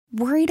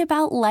Worried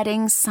about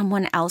letting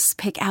someone else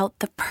pick out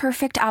the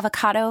perfect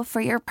avocado for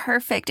your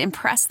perfect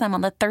impress them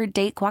on the third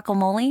date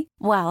guacamole?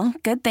 Well,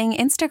 good thing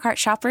Instacart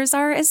shoppers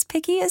are as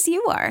picky as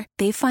you are.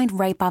 They find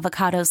ripe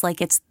avocados like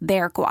it's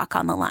their guac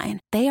on the line.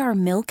 They are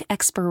milk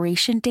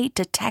expiration date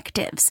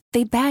detectives.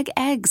 They bag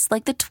eggs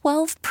like the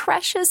 12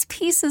 precious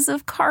pieces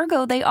of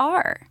cargo they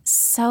are.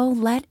 So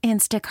let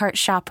Instacart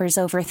shoppers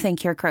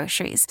overthink your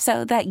groceries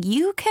so that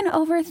you can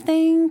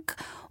overthink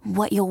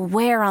what you'll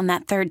wear on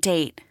that third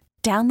date.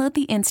 Download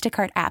the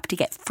Instacart app to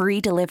get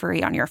free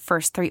delivery on your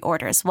first 3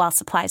 orders while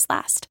supplies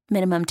last.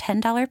 Minimum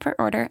 $10 per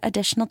order.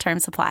 Additional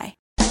terms apply.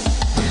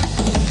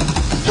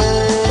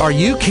 Are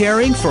you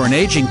caring for an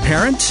aging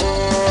parent?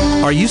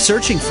 Are you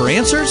searching for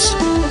answers?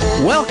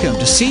 Welcome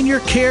to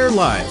Senior Care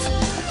Live,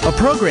 a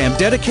program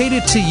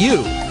dedicated to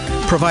you,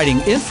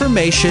 providing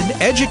information,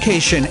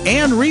 education,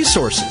 and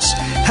resources,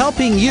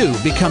 helping you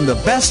become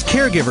the best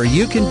caregiver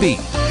you can be.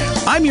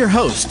 I'm your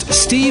host,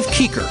 Steve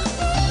Keeker.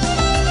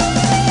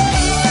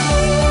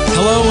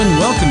 Hello and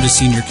welcome to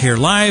Senior Care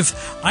Live.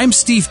 I'm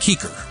Steve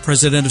Keeker,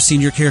 President of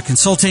Senior Care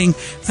Consulting.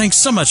 Thanks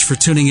so much for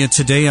tuning in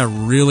today. I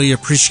really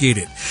appreciate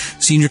it.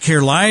 Senior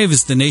Care Live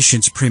is the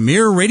nation's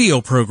premier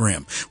radio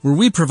program where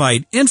we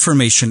provide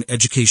information,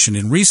 education,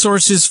 and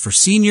resources for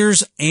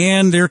seniors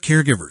and their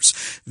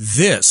caregivers.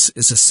 This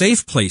is a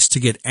safe place to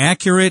get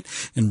accurate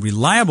and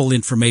reliable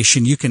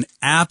information you can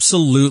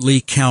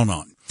absolutely count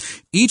on.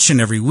 Each and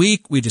every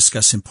week, we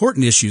discuss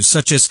important issues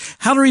such as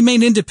how to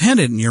remain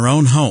independent in your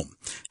own home,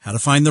 how to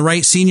find the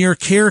right senior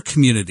care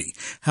community,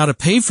 how to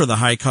pay for the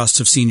high cost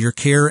of senior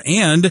care,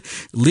 and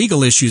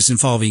legal issues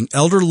involving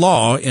elder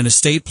law and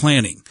estate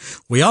planning.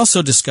 We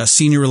also discuss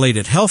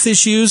senior-related health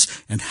issues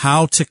and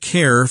how to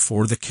care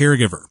for the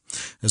caregiver.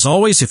 As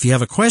always, if you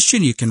have a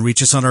question, you can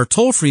reach us on our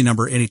toll-free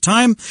number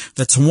anytime.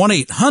 That's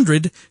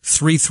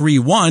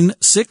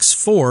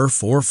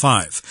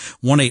 1-800-331-6445.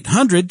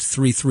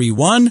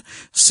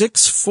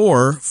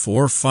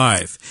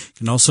 1-800-331-6445. You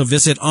can also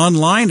visit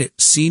online at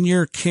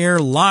Senior Care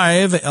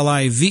Live,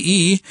 Live,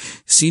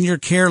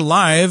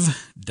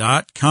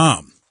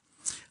 seniorcarelive.com.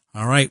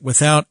 All right,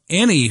 without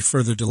any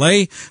further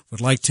delay, would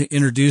like to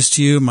introduce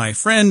to you my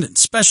friend and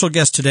special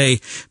guest today,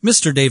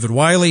 Mr. David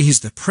Wiley.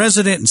 He's the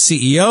president and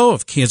CEO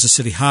of Kansas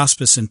City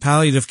Hospice and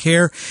Palliative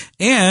Care,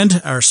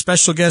 and our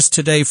special guest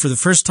today for the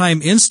first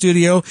time in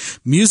studio,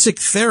 music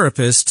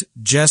therapist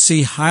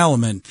Jesse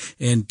Heilman.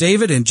 And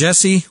David and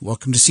Jesse,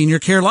 welcome to Senior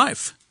Care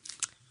Live.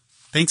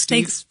 Thanks,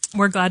 Steve. Thanks.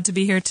 We're glad to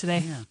be here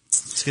today. Yeah,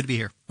 it's good to be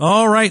here.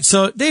 All right.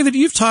 So, David,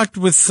 you've talked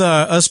with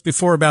us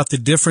before about the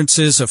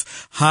differences of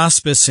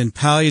hospice and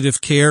palliative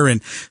care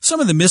and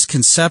some of the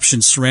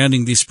misconceptions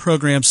surrounding these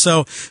programs.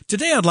 So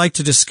today I'd like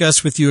to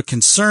discuss with you a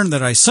concern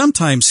that I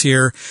sometimes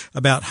hear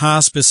about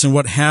hospice and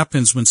what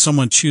happens when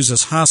someone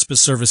chooses hospice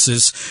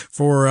services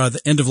for the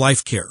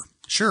end-of-life care.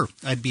 Sure.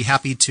 I'd be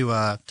happy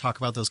to talk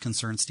about those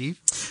concerns, Steve.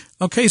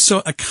 Okay,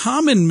 so a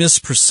common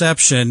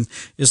misperception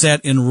is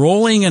that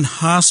enrolling in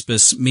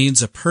hospice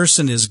means a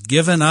person is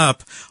given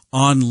up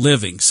on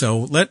living.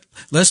 So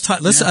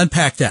let's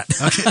unpack that.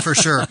 Okay, for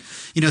sure.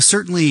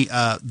 Certainly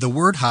the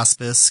word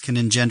hospice can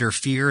engender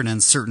fear and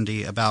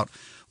uncertainty about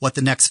what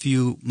the next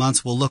few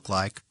months will look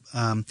like.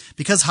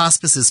 Because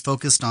hospice is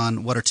focused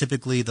on what are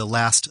typically the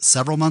last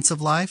several months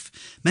of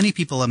life, many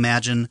people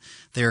imagine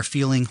they're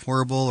feeling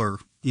horrible or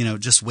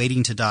just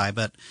waiting to die.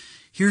 But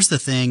here's the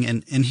thing,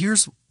 and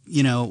here's,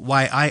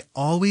 why I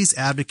always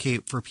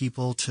advocate for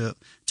people to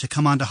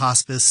come onto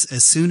hospice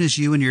as soon as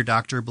you and your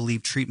doctor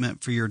believe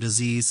treatment for your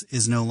disease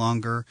is no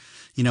longer,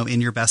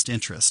 in your best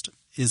interest,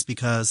 is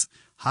because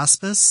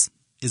hospice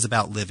is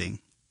about living.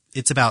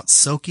 It's about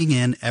soaking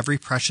in every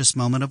precious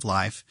moment of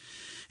life.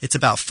 It's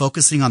about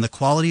focusing on the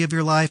quality of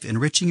your life,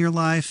 enriching your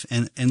life,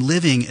 and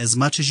living as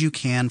much as you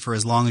can for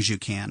as long as you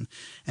can.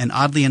 And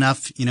oddly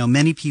enough,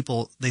 many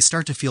people, they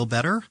start to feel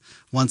better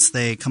once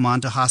they come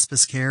on to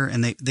hospice care,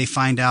 and they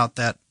find out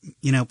that,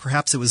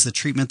 perhaps it was the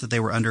treatment that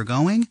they were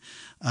undergoing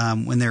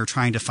when they were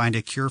trying to find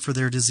a cure for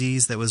their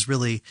disease that was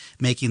really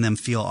making them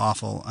feel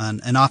awful.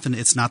 And often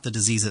it's not the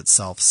disease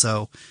itself.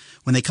 So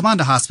when they come on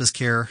to hospice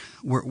care,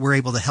 we're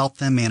able to help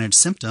them manage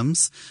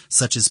symptoms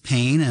such as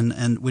pain,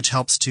 and which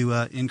helps to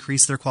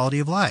increase their quality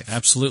of life.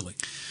 Absolutely.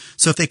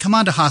 So if they come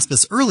on to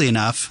hospice early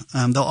enough,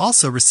 they'll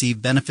also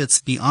receive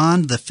benefits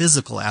beyond the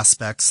physical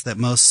aspects that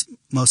most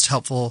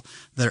helpful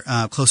that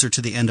are closer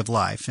to the end of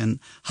life. And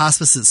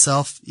hospice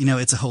itself,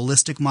 it's a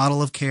holistic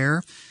model of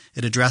care.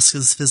 It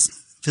addresses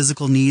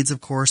physical needs, of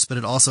course, but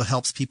it also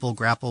helps people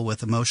grapple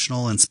with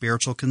emotional and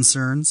spiritual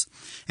concerns,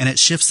 and it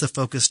shifts the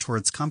focus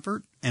towards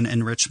comfort and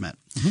enrichment.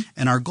 Mm-hmm.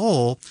 And our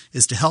goal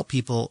is to help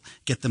people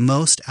get the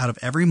most out of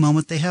every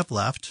moment they have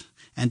left,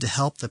 and to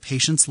help the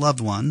patient's loved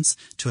ones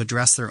to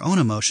address their own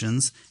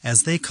emotions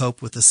as they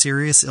cope with the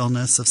serious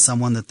illness of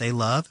someone that they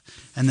love.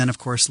 And then, of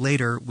course,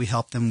 later we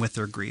help them with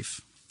their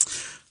grief.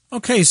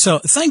 Okay, so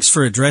thanks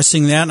for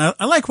addressing that. And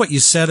I like what you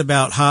said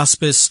about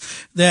hospice,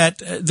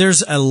 that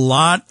there's a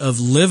lot of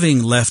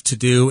living left to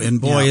do,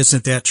 and boy,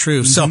 isn't that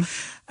true. Mm-hmm. So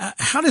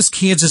How does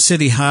Kansas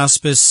City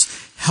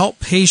Hospice help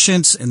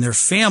patients and their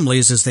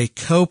families as they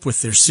cope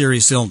with their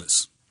serious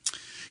illness?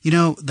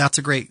 That's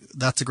a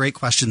great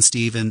question,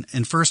 Steve.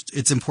 And first,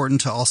 it's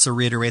important to also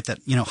reiterate that,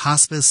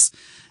 hospice,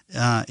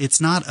 it's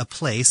not a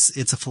place,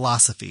 it's a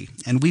philosophy.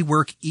 And we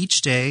work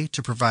each day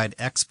to provide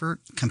expert,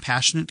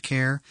 compassionate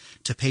care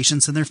to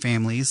patients and their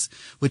families,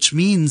 which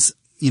means,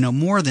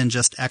 more than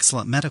just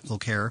excellent medical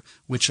care,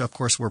 which of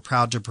course we're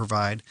proud to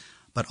provide,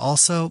 but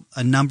also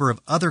a number of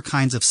other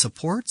kinds of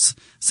supports,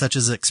 such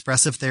as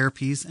expressive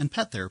therapies and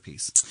pet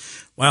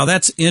therapies. Wow,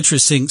 that's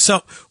interesting.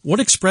 So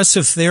what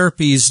expressive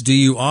therapies do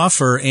you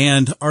offer,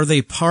 and are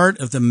they part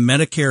of the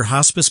Medicare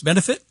hospice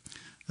benefit?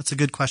 That's a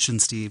good question,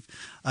 Steve.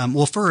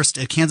 Well, first,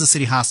 at Kansas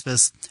City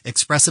Hospice,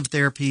 expressive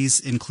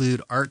therapies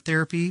include art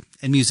therapy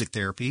and music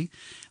therapy.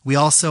 We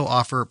also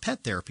offer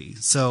pet therapy.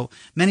 So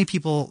many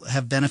people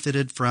have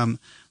benefited from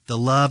the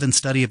love and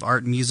study of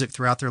art and music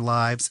throughout their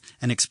lives,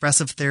 and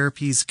expressive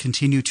therapies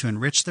continue to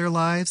enrich their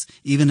lives,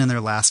 even in their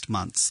last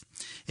months.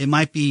 It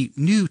might be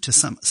new to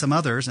some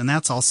others, and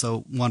that's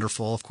also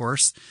wonderful, of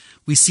course.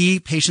 We see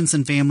patients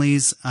and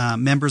families,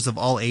 members of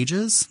all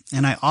ages,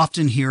 and I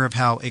often hear of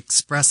how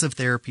expressive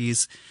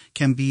therapies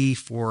can be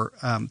for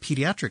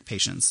pediatric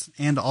patients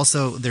and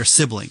also their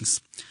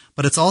siblings.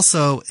 But it's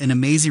also an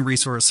amazing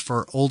resource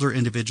for older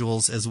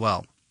individuals as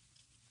well.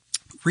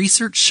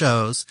 Research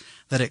shows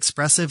that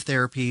expressive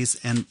therapies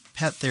and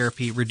pet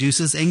therapy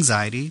reduces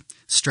anxiety,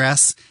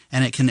 stress,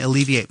 and it can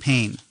alleviate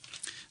pain.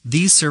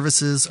 These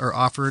services are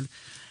offered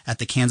at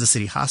the Kansas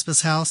City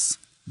Hospice House,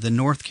 the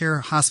North Care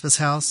Hospice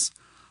House,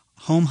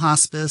 Home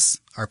Hospice,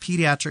 our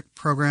pediatric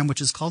program,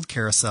 which is called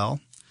Carousel,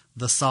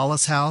 the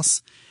Solace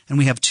House, and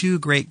we have 2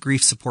 great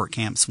grief support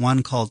camps,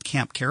 one called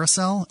Camp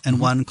Carousel and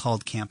one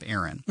called Camp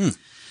Aaron.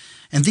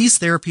 And these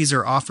therapies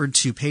are offered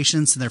to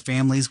patients and their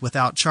families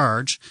without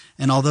charge,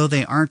 and although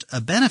they aren't a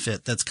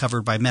benefit that's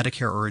covered by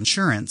Medicare or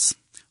insurance,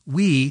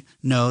 we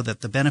know that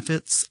the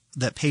benefits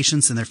that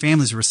patients and their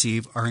families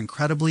receive are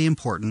incredibly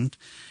important,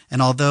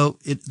 and although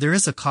there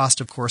is a cost,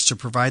 of course, to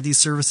provide these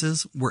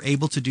services, we're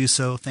able to do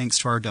so thanks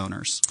to our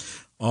donors.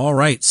 All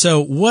right.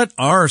 So what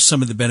are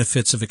some of the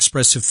benefits of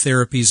expressive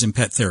therapies and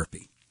pet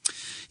therapy?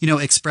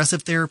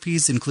 Expressive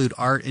therapies include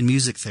art and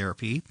music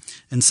therapy.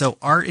 And so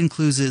art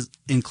includes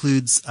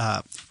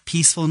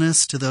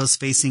peacefulness to those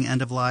facing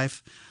end of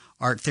life.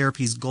 Art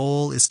therapy's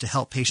goal is to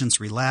help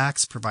patients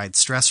relax, provide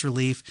stress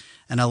relief,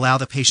 and allow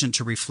the patient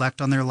to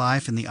reflect on their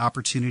life and the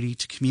opportunity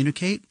to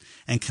communicate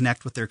and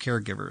connect with their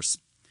caregivers.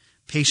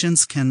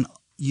 Patients can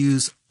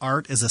use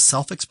art as a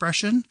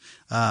self-expression,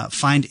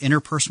 find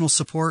interpersonal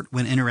support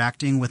when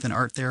interacting with an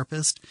art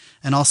therapist,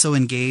 and also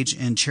engage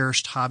in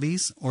cherished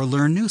hobbies or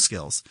learn new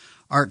skills.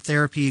 Art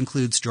therapy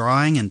includes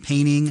drawing and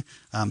painting,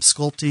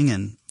 sculpting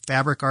and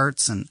fabric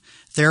arts, and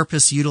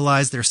therapists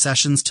utilize their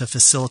sessions to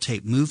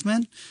facilitate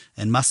movement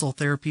and muscle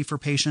therapy for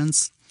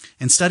patients.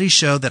 And studies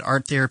show that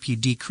art therapy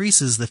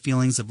decreases the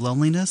feelings of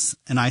loneliness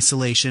and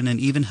isolation and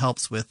even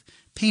helps with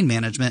pain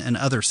management and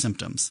other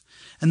symptoms.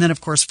 And then,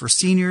 of course, for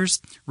seniors,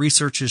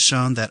 research has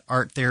shown that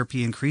art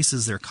therapy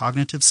increases their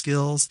cognitive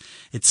skills,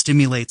 it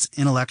stimulates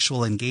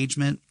intellectual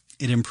engagement,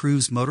 it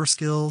improves motor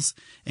skills,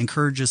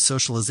 encourages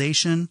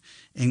socialization,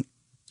 and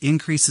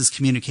increases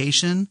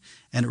communication,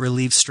 and it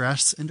relieves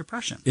stress and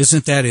depression.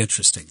 Isn't that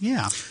interesting?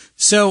 Yeah.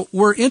 So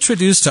we're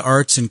introduced to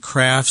arts and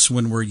crafts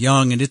when we're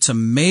young, and it's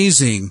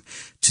amazing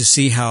to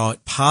see how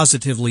it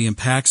positively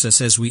impacts us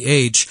as we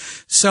age.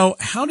 So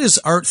how does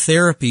art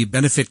therapy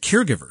benefit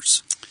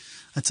caregivers?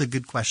 That's a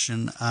good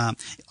question.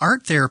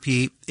 Art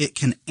therapy, it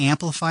can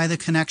amplify the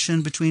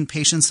connection between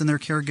patients and their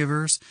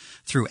caregivers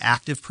through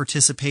active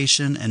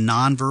participation and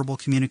nonverbal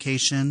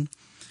communication.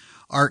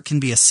 Art can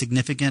be a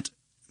significant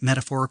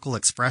metaphorical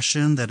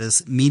expression that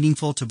is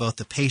meaningful to both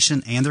the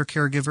patient and their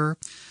caregiver,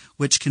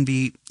 which can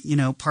be,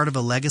 part of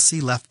a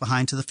legacy left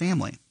behind to the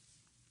family.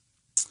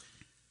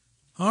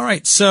 All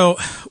right. So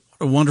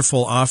what a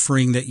wonderful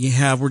offering that you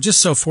have. We're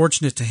just so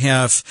fortunate to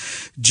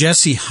have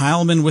Jesse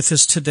Heilman with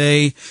us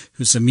today,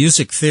 who's a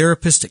music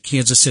therapist at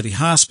Kansas City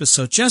Hospice.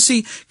 So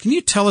Jesse, can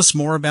you tell us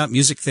more about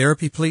music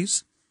therapy,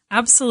 please?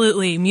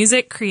 Absolutely.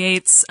 Music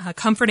creates a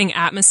comforting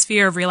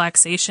atmosphere of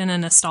relaxation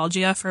and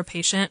nostalgia for a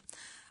patient.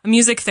 A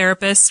music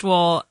therapist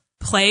will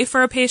play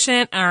for a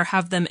patient or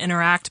have them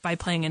interact by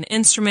playing an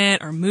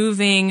instrument or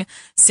moving,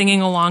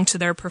 singing along to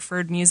their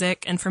preferred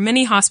music. And for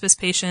many hospice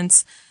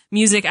patients,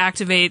 music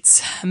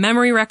activates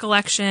memory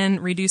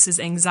recollection, reduces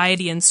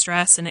anxiety and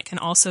stress, and it can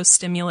also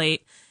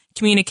stimulate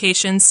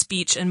communication,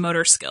 speech, and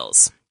motor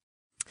skills.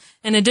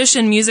 In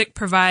addition, music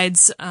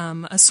provides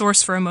a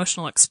source for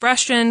emotional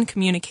expression,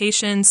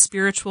 communication,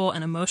 spiritual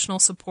and emotional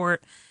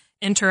support,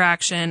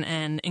 interaction,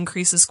 and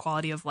increases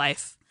quality of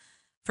life.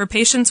 For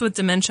patients with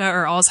dementia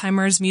or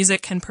Alzheimer's,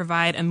 music can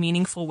provide a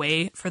meaningful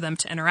way for them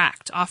to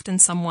interact. Often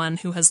someone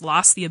who has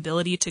lost the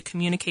ability to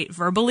communicate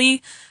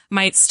verbally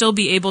might still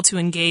be able to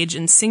engage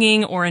in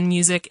singing or in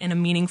music in a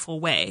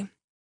meaningful way.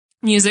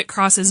 Music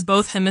crosses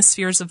both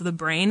hemispheres of the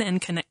brain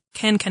and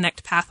can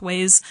connect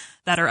pathways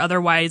that are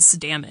otherwise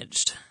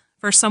damaged.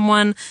 For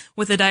someone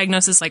with a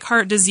diagnosis like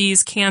heart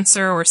disease,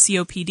 cancer, or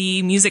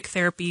COPD, music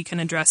therapy can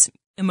address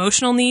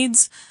emotional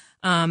needs,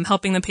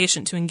 helping the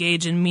patient to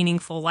engage in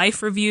meaningful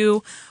life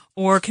review,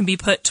 or can be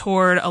put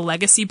toward a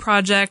legacy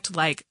project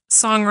like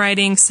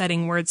songwriting,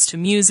 setting words to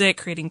music,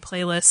 creating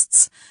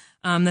playlists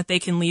that they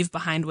can leave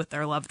behind with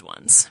their loved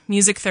ones.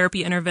 Music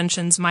therapy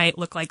interventions might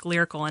look like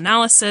lyrical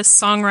analysis,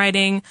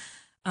 songwriting,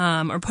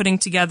 or putting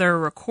together a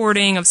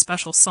recording of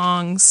special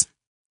songs.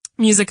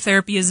 Music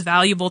therapy is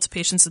valuable to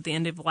patients at the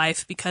end of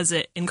life because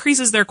it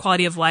increases their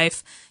quality of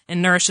life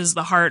and nourishes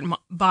the heart,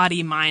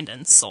 body, mind,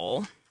 and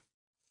soul.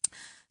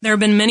 There have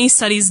been many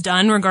studies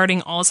done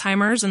regarding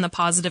Alzheimer's and the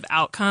positive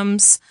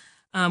outcomes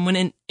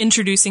when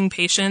introducing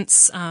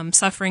patients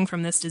suffering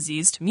from this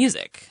disease to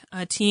music.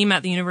 A team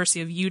at the University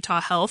of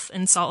Utah Health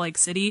in Salt Lake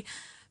City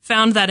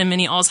found that in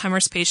many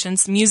Alzheimer's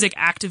patients, music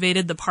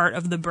activated the part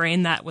of the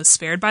brain that was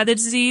spared by the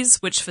disease,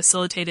 which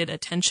facilitated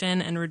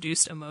attention and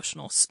reduced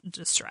emotional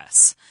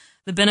distress.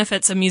 The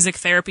benefits of music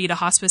therapy to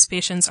hospice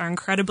patients are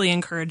incredibly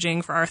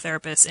encouraging for our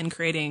therapists in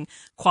creating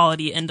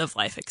quality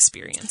end-of-life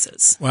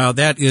experiences. Wow,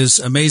 that is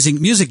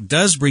amazing. Music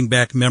does bring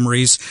back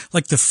memories,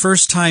 like the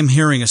first time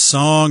hearing a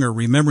song or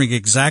remembering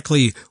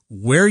exactly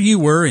where you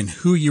were and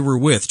who you were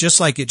with, just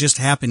like it just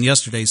happened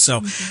yesterday.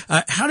 So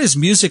how does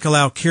music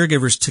allow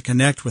caregivers to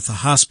connect with a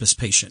hospice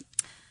patient?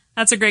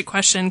 That's a great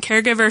question.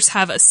 Caregivers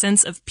have a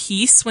sense of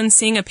peace when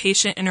seeing a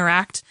patient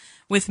interact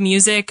with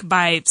music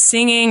by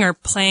singing or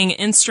playing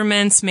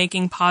instruments,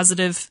 making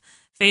positive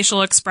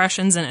facial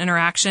expressions and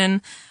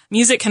interaction.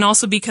 Music can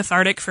also be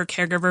cathartic for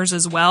caregivers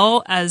as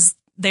well, as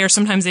they are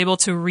sometimes able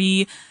to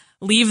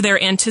relieve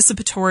their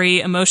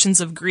anticipatory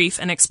emotions of grief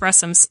and express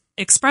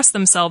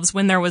themselves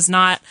when there was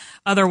not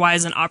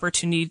otherwise an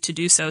opportunity to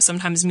do so.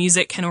 Sometimes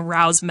music can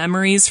arouse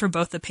memories for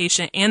both the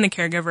patient and the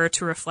caregiver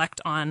to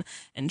reflect on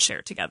and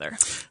share together.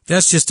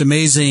 That's just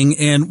amazing.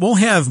 And we'll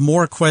have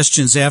more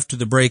questions after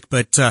the break,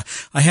 but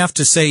I have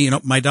to say,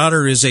 my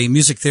daughter is a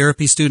music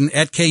therapy student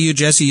at KU.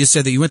 Jesse, you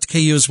said that you went to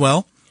KU as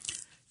well?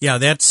 Yeah,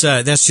 that's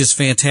just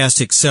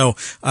fantastic. So,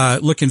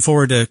 looking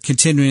forward to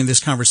continuing this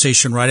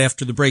conversation right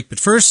after the break. But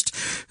first,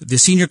 the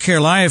Senior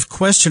Care Live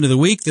question of the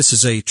week. This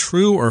is a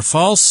true or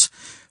false.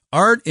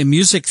 Art and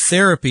music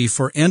therapy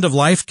for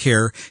end-of-life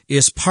care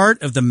is part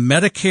of the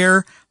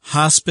Medicare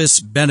hospice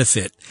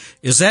benefit.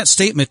 Is that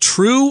statement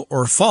true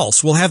or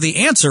false? We'll have the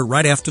answer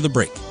right after the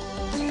break.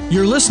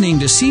 You're listening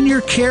to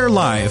Senior Care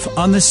Live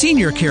on the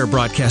Senior Care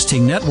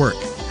Broadcasting Network.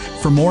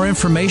 For more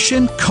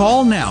information,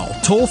 call now,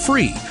 toll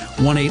free,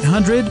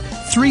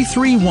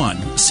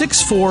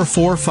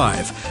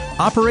 1-800-331-6445.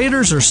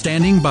 Operators are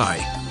standing by.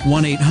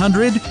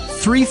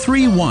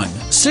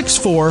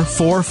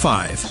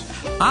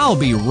 1-800-331-6445. I'll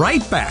be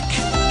right back.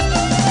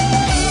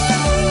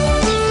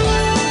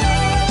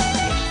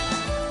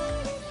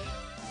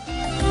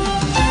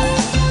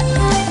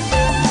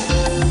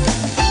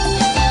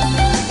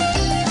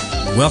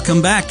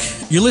 Welcome back.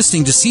 You're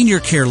listening to Senior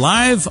Care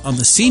Live on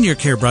the Senior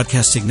Care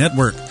Broadcasting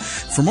Network.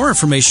 For more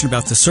information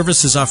about the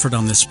services offered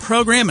on this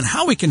program and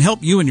how we can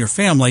help you and your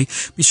family,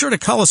 be sure to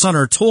call us on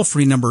our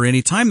toll-free number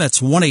anytime. That's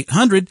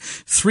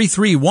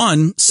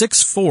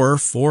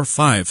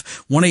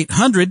 1-800-331-6445.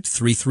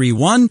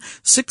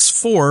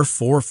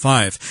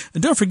 1-800-331-6445.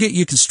 And don't forget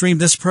you can stream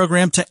this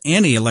program to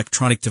any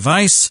electronic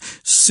device.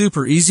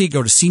 Super easy.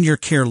 Go to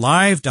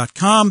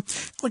seniorcarelive.com.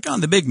 Click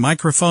on the big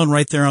microphone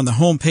right there on the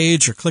home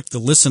page or click the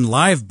Listen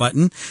Live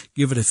button.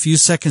 Give it a few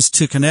seconds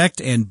to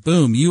connect and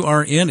boom, you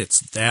are in. It's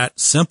that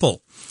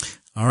simple.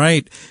 All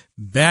right.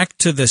 Back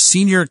to the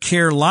Senior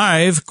Care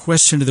Live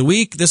question of the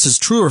week. This is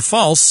true or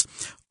false.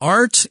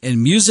 Art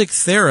and music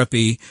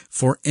therapy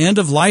for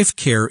end-of-life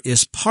care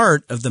is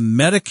part of the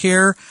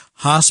Medicare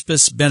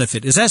hospice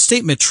benefit. Is that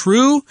statement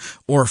true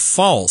or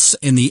false?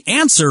 And the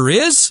answer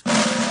is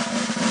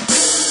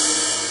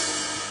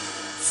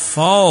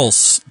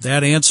false.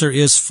 That answer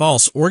is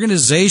false.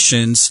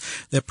 Organizations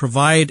that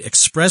provide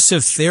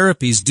expressive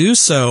therapies do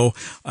so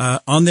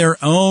on their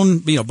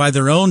own, by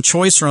their own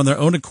choice or on their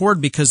own accord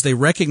because they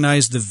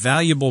recognize the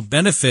valuable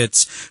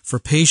benefits for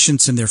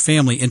patients and their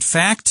family. In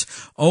fact,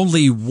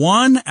 only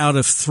 1 out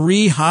of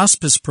 3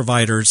 hospice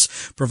providers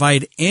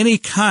provide any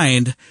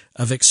kind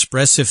of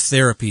expressive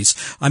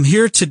therapies. I'm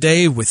here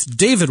today with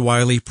David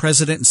Wiley,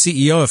 President and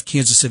CEO of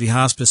Kansas City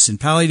Hospice and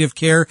Palliative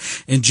Care,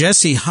 and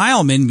Jesse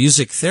Heilman,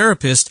 music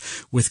therapist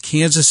with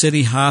Kansas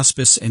City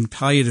Hospice and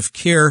Palliative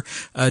Care,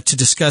 to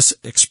discuss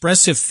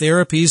expressive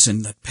therapies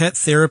and the pet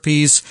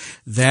therapies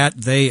that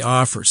they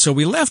offer. So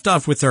we left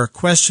off with our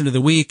question of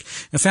the week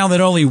and found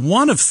that only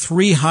 1 of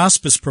 3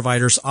 hospice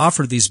providers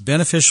offer these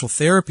beneficial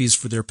therapies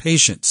for their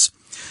patients.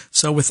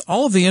 So with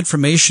all of the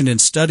information and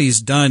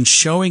studies done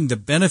showing the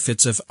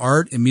benefits of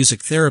art and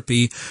music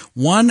therapy,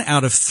 1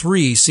 out of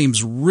 3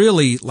 seems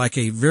really like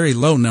a very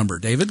low number,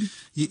 David?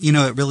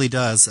 It really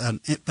does.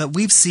 But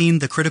we've seen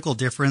the critical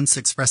difference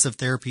expressive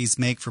therapies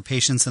make for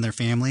patients and their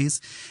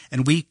families.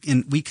 And we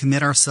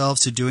commit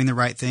ourselves to doing the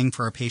right thing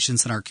for our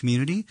patients and our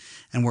community.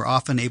 And we're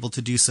often able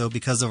to do so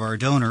because of our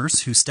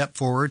donors who step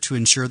forward to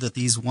ensure that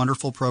these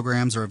wonderful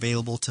programs are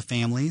available to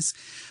families.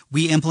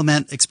 We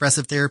implement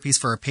expressive therapies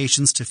for our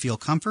patients to feel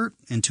comfort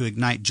and to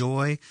ignite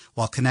joy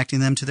while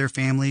connecting them to their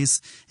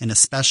families in a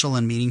special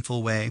and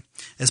meaningful way.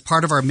 As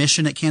part of our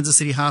mission at Kansas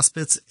City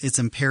Hospice, it's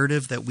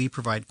imperative that we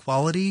provide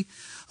quality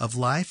of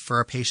life for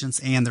our patients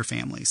and their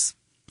families.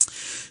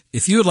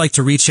 If you would like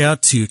to reach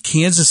out to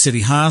Kansas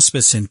City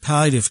Hospice and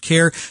Palliative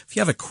Care, if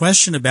you have a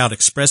question about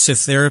expressive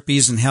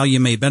therapies and how you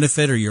may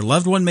benefit or your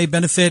loved one may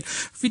benefit,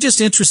 if you're just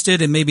interested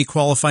in maybe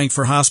qualifying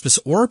for hospice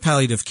or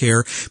palliative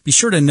care, be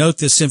sure to note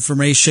this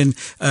information.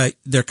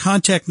 Their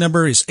contact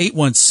number is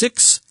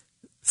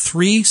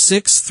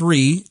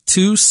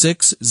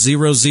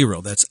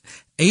 816-363-2600. That's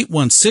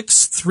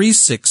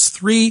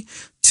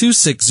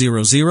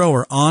 816-363-2600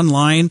 or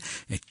online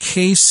at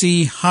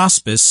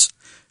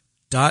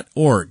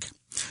kchospice.org.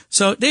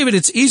 So, David,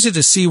 it's easy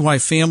to see why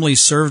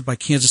families served by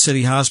Kansas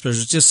City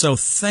Hospice are just so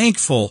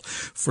thankful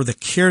for the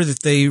care that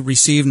they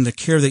receive and the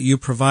care that you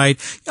provide.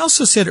 You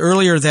also said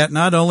earlier that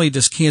not only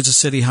does Kansas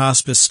City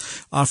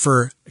Hospice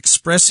offer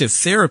expressive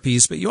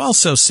therapies, but you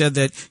also said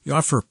that you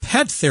offer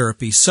pet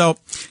therapy. So,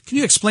 can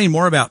you explain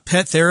more about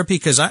pet therapy?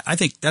 Because I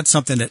think that's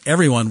something that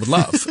everyone would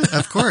love.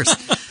 Of course.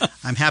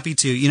 I'm happy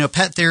to.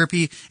 Pet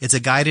therapy, it's a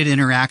guided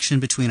interaction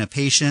between a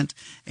patient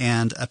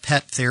and a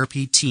pet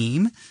therapy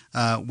team,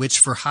 which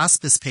for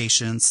hospice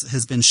patients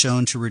has been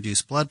shown to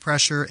reduce blood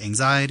pressure,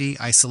 anxiety,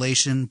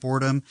 isolation,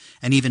 boredom,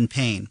 and even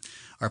pain.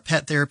 Our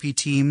pet therapy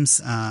teams,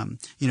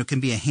 can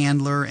be a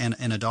handler and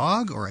a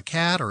dog or a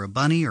cat or a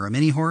bunny or a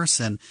mini horse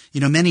and,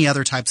 many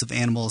other types of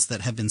animals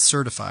that have been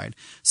certified.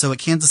 So at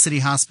Kansas City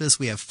Hospice,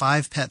 we have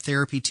 5 pet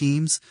therapy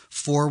teams,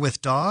 4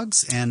 with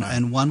dogs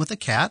and 1 with a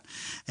cat.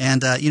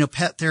 And,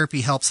 pet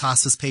therapy helps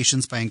hospice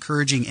patients by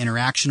encouraging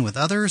interaction with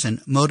others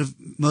and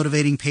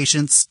motivating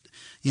patients,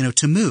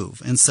 to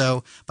move. And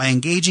so by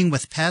engaging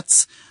with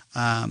pets,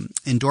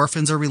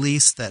 endorphins are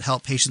released that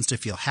help patients to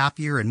feel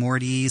happier and more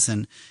at ease.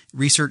 And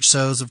research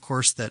shows, of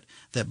course, that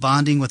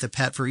bonding with a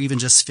pet for even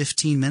just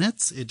 15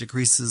 minutes, it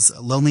decreases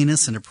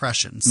loneliness and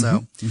depression.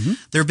 So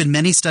there have been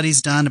many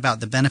studies done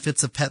about the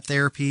benefits of pet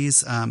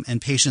therapies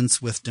and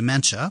patients with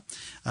dementia.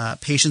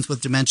 Patients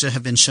with dementia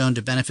have been shown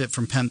to benefit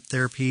from pet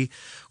therapy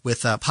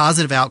with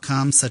positive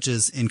outcomes such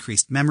as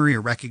increased memory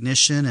or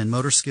recognition and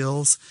motor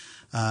skills.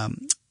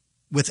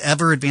 With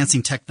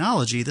ever-advancing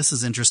technology, this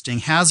is interesting,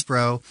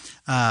 Hasbro,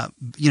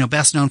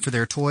 best known for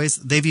their toys,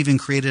 they've even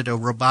created a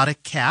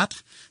robotic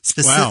cat.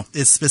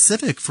 It's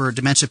specific for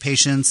dementia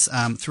patients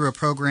through a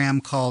program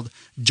called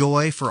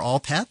Joy for All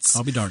Pets.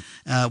 I'll be darned.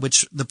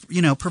 Which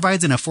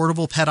provides an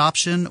affordable pet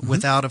option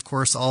without, of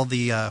course, all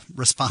the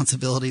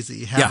responsibilities that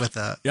you have with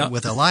a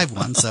live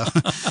one. So,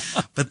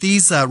 but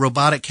these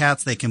robotic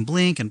cats, they can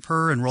blink and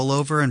purr and roll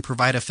over and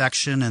provide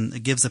affection, and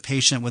it gives a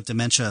patient with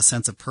dementia a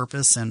sense of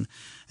purpose and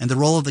the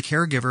role of the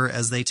caregiver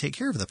as they take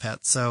care of the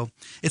pet. So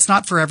it's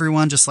not for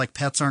everyone, just like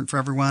pets aren't for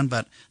everyone,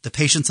 but the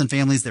patients and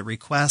families that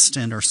request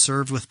and are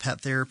served with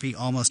pet therapy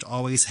almost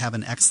always have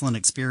an excellent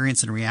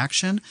experience and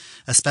reaction,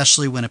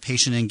 especially when a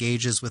patient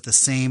engages with the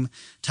same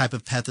type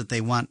of pet that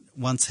they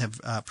once have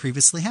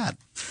previously had.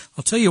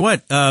 I'll tell you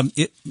what,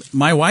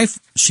 my wife,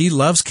 she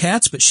loves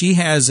cats, but she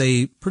has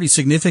a pretty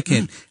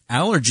significant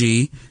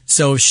allergy.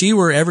 So if she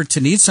were ever to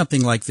need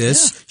something like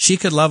this, she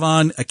could love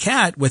on a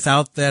cat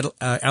without that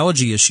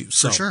allergy issue.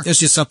 So it's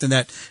just something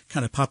that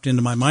kind of popped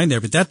into my mind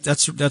there. But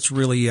that's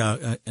really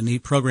a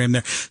neat program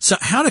there. So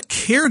how do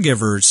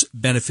caregivers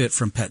benefit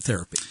from pet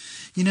therapy?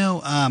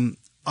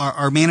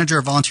 Our manager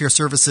of volunteer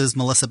services,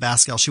 Melissa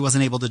Baskell, she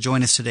wasn't able to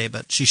join us today,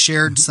 but she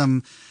shared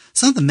some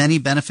of the many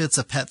benefits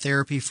of pet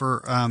therapy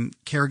for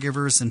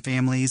caregivers and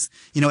families.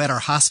 At our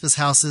hospice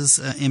houses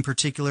in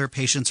particular,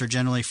 patients are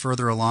generally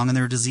further along in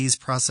their disease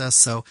process.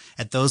 So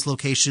at those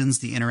locations,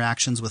 the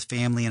interactions with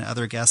family and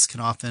other guests can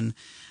often,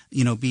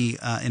 be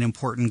an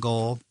important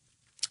goal.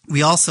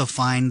 We also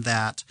find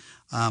that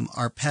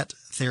our pet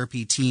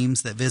therapy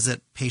teams that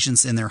visit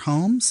patients in their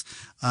homes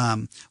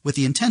with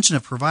the intention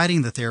of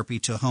providing the therapy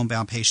to a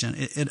homebound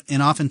patient.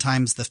 And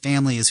oftentimes the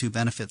family is who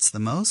benefits the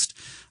most.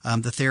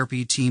 The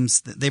therapy teams,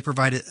 they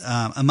provide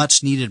a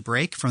much needed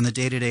break from the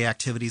day-to-day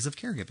activities of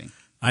caregiving.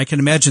 I can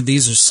imagine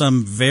these are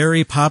some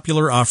very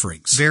popular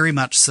offerings. Very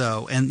much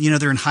so. And,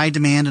 they're in high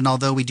demand. And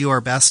although we do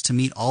our best to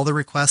meet all the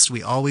requests,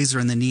 we always are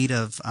in the need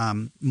of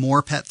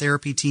more pet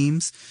therapy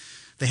teams.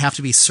 They have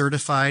to be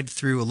certified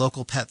through a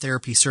local pet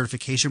therapy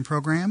certification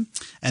program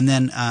and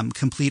then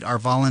complete our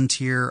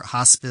volunteer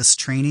hospice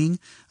training,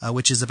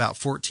 which is about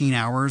 14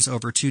 hours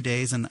over 2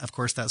 days. And, of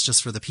course, that's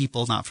just for the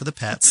people, not for the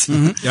pets.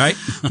 Right.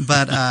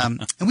 But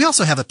and we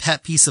also have a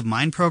pet peace of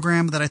mind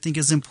program that I think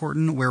is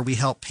important where we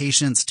help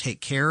patients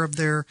take care of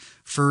their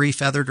furry,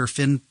 feathered, or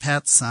fin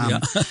pets.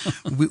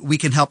 We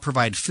can help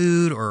provide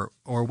food or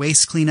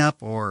waste cleanup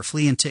or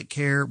flea and tick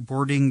care,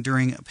 boarding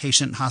during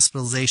patient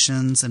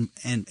hospitalizations,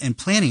 and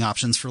planning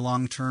options for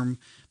long-term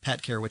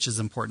pet care, which is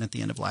important at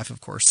the end of life, of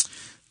course.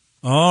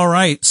 All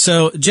right.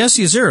 So,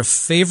 Jesse, is there a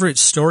favorite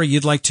story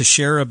you'd like to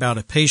share about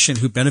a patient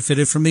who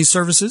benefited from these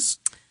services?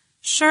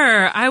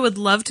 Sure. I would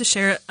love to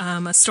share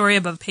a story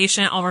of a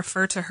patient. I'll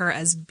refer to her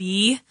as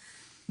B.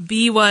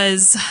 B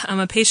was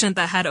a patient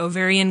that had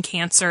ovarian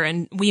cancer,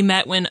 and we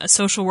met when a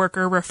social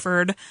worker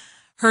referred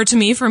her to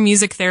me for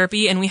music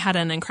therapy, and we had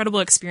an incredible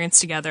experience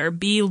together.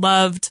 B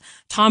loved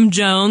Tom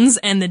Jones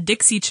and the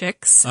Dixie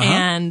Chicks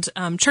and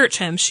church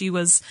hymns. She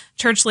was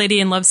church lady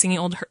and loved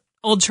singing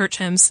old church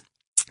hymns.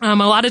 A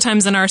lot of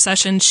times in our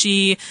session,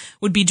 she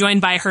would be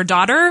joined by her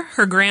daughter,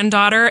 her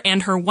granddaughter,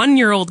 and her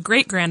 1-year-old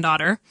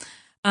great-granddaughter.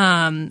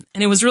 And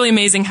it was really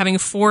amazing having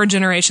 4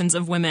 generations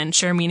of women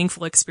share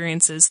meaningful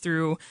experiences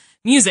through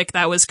music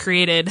that was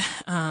created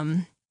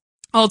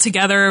all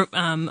together,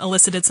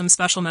 elicited some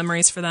special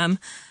memories for them.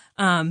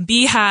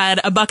 B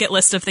had a bucket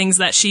list of things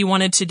that she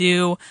wanted to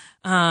do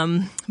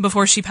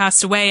before she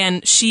passed away,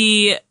 and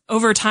she,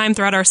 over time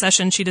throughout our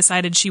session, she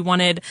decided she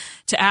wanted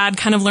to add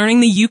kind of learning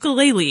the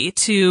ukulele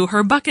to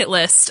her bucket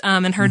list,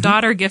 and her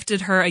daughter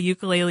gifted her a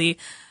ukulele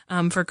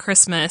for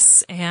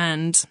Christmas,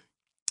 and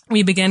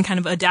we began kind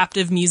of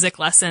adaptive music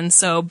lessons.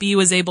 So B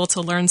was able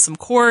to learn some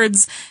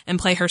chords and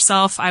play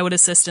herself. I would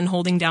assist in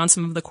holding down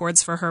some of the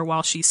chords for her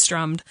while she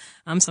strummed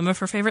some of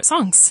her favorite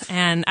songs.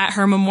 And at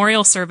her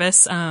memorial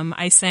service,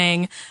 I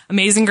sang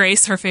Amazing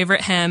Grace, her favorite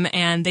hymn,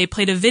 and they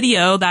played a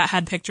video that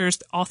had pictures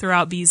all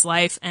throughout B's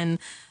life. And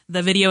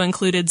the video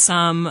included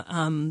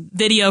some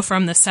video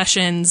from the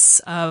sessions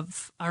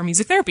of our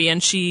music therapy,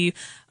 and she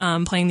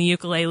playing the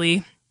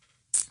ukulele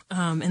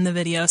in the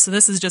video. So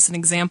this is just an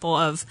example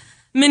of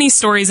many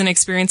stories and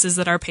experiences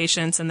that our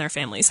patients and their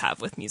families have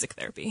with music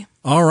therapy.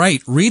 All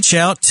right. Reach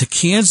out to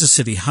Kansas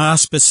City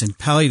Hospice and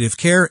Palliative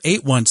Care,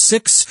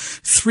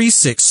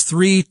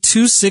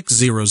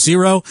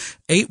 816-363-2600,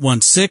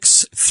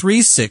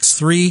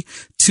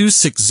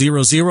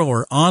 816-363-2600,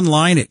 or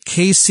online at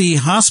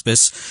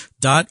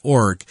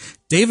kchospice.org.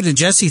 David and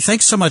Jesse,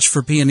 thanks so much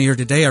for being here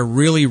today. I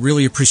really,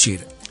 really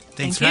appreciate it.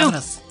 Thanks for having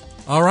us.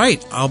 All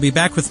right. I'll be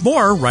back with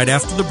more right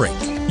after the break.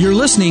 You're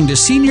listening to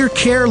Senior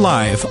Care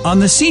Live on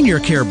the Senior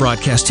Care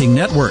Broadcasting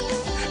Network.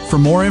 For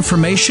more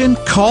information,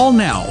 call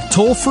now,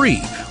 toll free,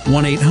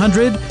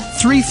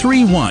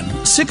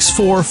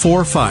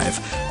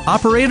 1-800-331-6445.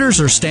 Operators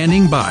are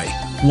standing by,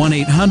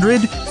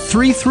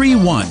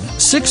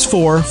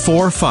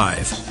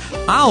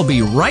 1-800-331-6445. I'll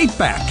be right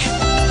back.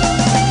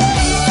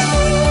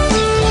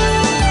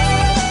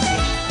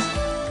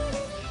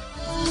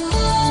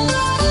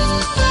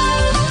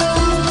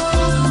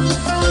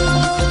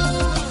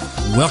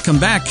 Welcome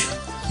back.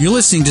 You're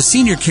listening to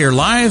Senior Care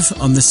Live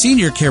on the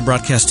Senior Care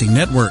Broadcasting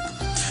Network.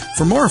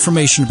 For more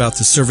information about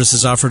the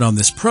services offered on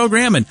this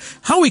program and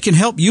how we can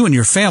help you and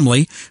your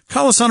family,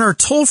 call us on our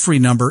toll-free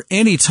number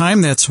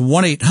anytime. That's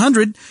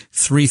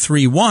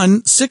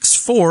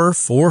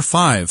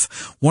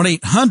 1-800-331-6445.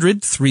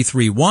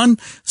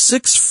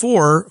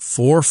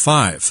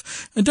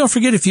 1-800-331-6445. And don't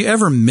forget, if you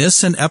ever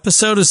miss an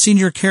episode of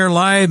Senior Care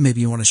Live,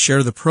 maybe you want to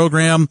share the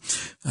program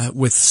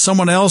with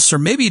someone else, or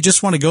maybe you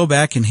just want to go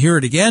back and hear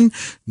it again,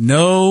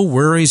 no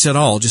worries at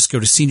all. Just go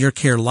to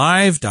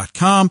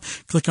seniorcarelive.com,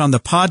 click on the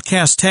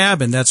podcast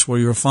tab, and that's where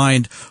you'll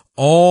find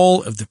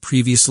all of the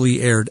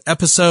previously aired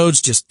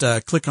episodes. Just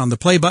click on the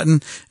play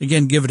button.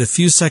 Again, give it a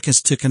few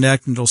seconds to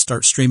connect, and it'll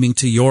start streaming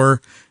to your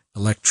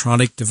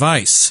electronic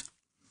device.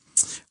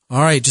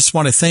 All right, just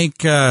want to thank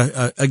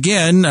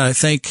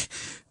thank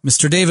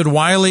Mr. David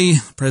Wiley,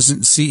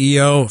 President and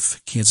CEO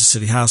of Kansas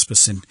City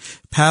Hospice and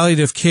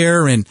Palliative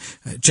Care, and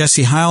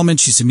Jessie Heilman.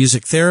 She's a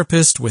music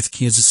therapist with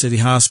Kansas City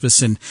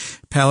Hospice and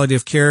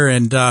Palliative Care.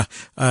 And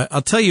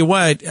I'll tell you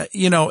what,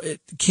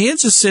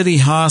 Kansas City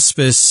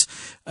Hospice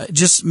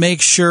just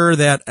makes sure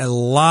that a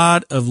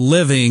lot of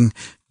living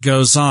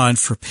goes on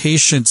for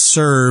patients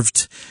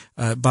served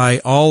by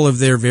all of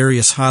their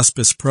various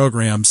hospice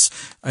programs.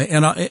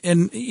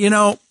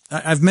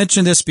 I've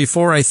mentioned this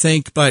before, I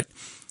think, but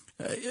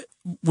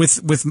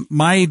with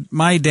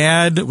my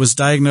dad was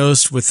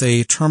diagnosed with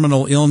a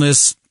terminal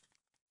illness,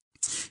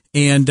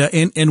 and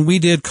we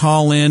did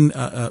call in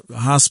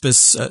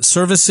hospice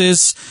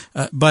services,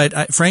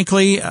 but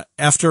frankly,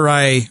 after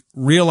I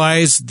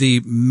realized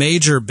the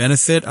major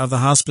benefit of the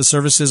hospice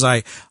services,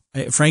 I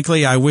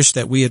wish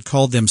that we had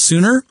called them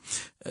sooner.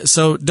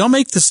 So don't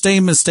make the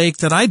same mistake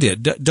that I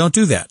did. Don't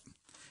do that.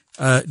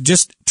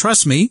 Just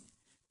trust me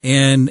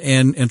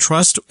and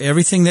trust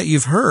everything that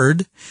you've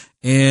heard,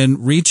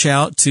 and reach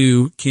out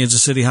to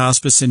Kansas City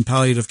Hospice and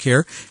Palliative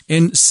Care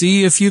and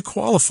see if you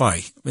qualify.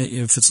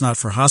 If it's not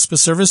for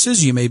hospice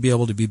services, you may be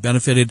able to be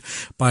benefited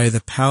by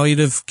the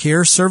palliative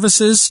care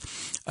services.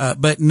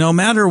 But no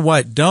matter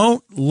what,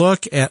 don't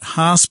look at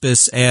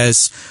hospice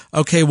as,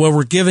 okay, well,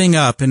 we're giving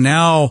up and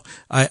now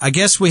I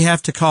guess we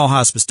have to call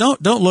hospice.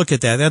 Don't look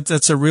at that.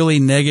 That's a really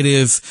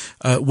negative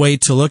way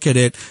to look at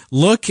it.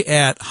 Look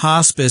at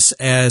hospice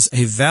as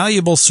a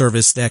valuable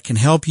service that can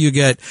help you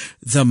get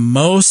the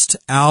most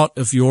out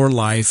of your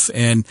life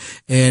and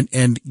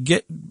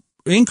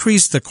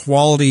increase the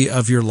quality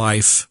of your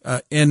life.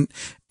 And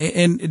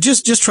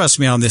just trust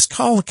me on this.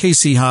 Call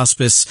KC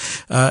Hospice,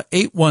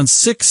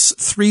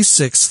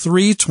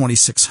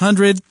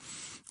 816-363-2600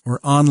 or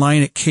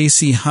online at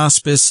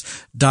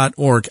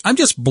kchospice.org. I'm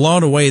just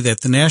blown away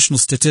that the national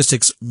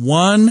statistics,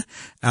 1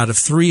 out of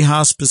 3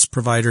 hospice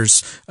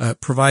providers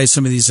provide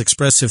some of these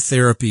expressive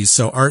therapies.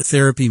 So art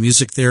therapy,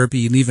 music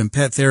therapy, and even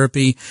pet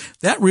therapy.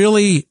 That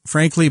really,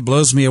 frankly,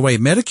 blows me away.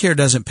 Medicare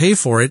doesn't pay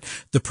for it.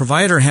 The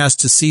provider has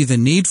to see the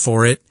need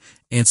for it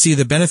and see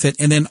the benefit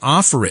and then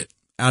offer it.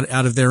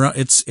 Out of their own,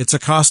 it's a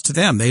cost to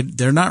them.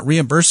 They're not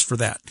reimbursed for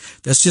that.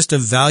 That's just a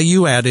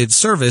value added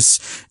service.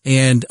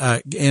 And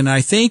I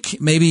think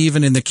maybe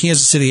even in the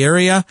Kansas City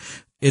area,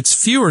 it's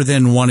fewer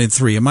than 1 in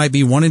 3. It might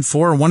be 1 in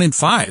 4 or 1 in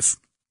 5.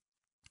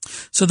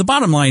 So the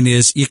bottom line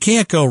is you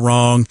can't go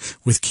wrong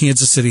with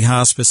Kansas City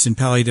Hospice and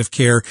Palliative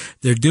Care.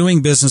 They're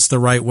doing business the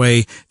right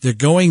way. They're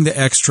going the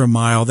extra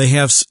mile. They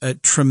have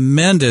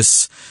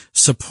tremendous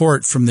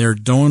support from their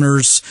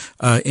donors,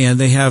 and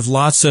they have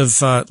lots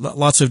of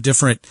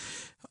different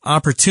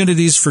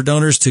opportunities for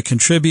donors to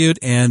contribute,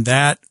 and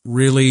that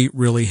really,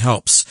 really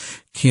helps.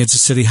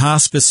 Kansas City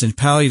Hospice and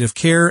Palliative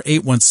Care,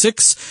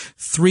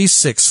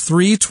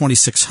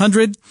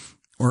 816-363-2600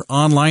 or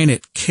online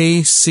at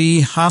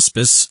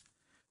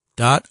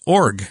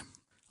kchospice.org.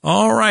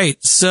 All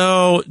right.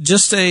 So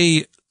just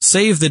a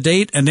save the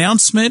date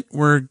announcement.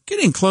 We're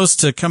getting close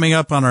to coming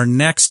up on our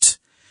next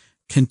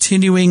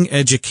continuing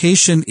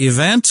education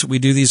event. We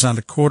do these on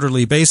a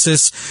quarterly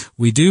basis.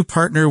 We do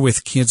partner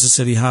with Kansas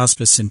City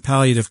Hospice and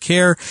Palliative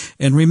Care.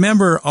 And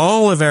remember,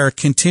 all of our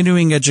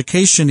continuing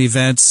education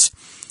events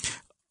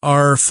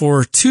are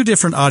for 2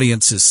 different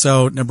audiences.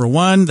 So number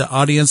 1, the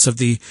audience of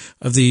the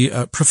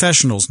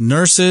professionals,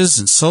 nurses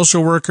and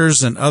social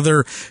workers and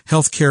other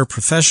healthcare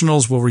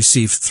professionals will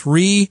receive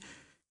 3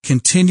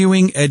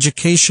 continuing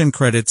education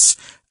credits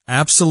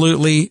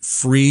absolutely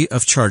free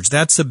of charge.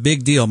 That's a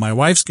big deal. My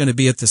wife's going to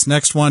be at this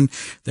next one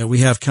that we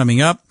have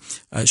coming up.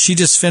 She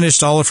just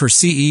finished all of her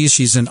CEs.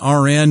 She's an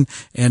RN,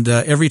 and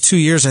every 2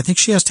 years, I think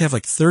she has to have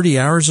like 30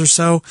 hours or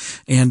so.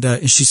 And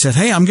she said,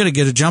 hey, I'm going to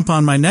get a jump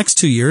on my next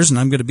 2 years, and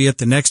I'm going to be at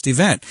the next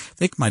event. I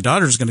think my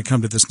daughter's going to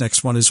come to this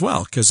next one as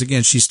well, because,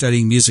 again, she's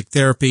studying music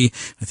therapy.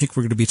 I think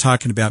we're going to be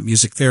talking about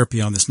music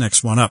therapy on this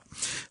next one up.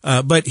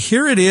 But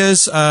here it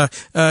is. And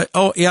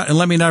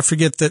let me not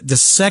forget that the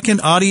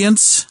second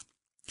audience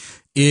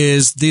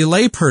is the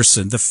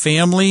layperson, the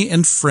family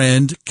and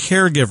friend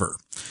caregiver.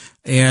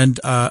 And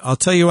I'll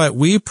tell you what,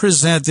 we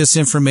present this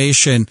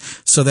information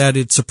so that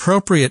it's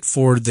appropriate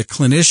for the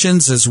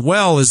clinicians as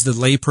well as the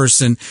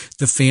layperson,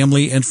 the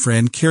family and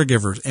friend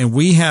caregivers. And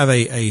we have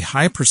a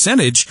high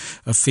percentage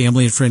of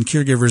family and friend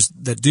caregivers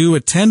that do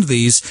attend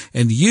these,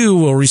 and you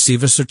will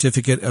receive a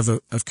certificate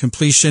of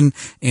completion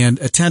and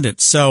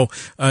attendance. So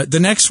the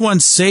next one,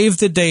 save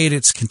the date.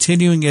 It's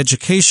continuing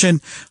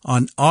education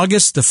on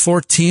August the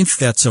 14th.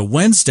 That's a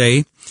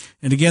Wednesday.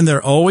 And again,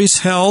 they're always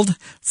held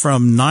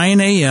from 9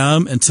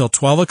 a.m. until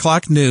 12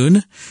 o'clock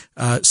noon.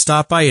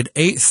 Stop by at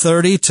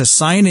 8:30 to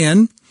sign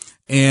in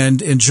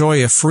and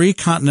enjoy a free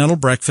continental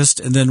breakfast.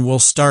 And then we'll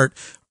start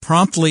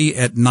promptly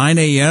at 9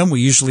 a.m.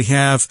 We usually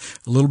have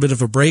a little bit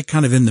of a break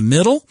kind of in the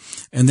middle.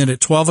 And then at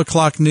 12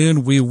 o'clock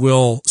noon, we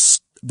will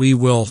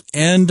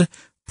end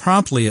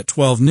promptly at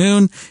 12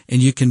 noon,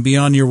 and you can be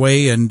on your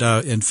way and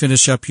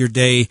finish up your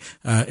day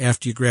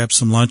after you grab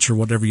some lunch or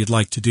whatever you'd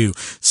like to do.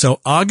 So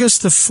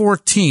August the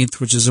 14th,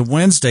 which is a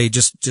Wednesday,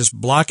 just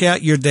block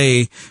out your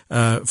day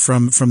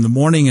from the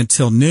morning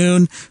until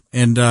noon,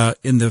 and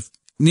in the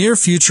near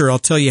future, I'll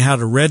tell you how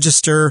to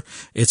register.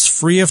 It's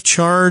free of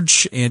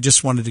charge, and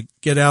just wanted to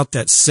get out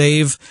that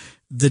save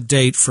the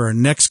date for our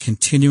next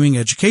continuing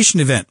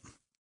education event.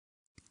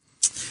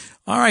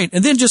 All right.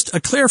 And then just a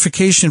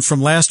clarification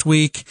from last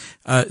week.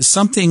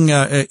 Something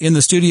in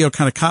the studio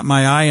kind of caught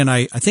my eye, and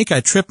I think I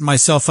tripped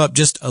myself up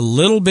just a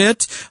little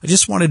bit. I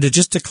just wanted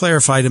to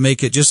clarify, to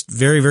make it just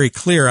very, very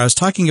clear. I was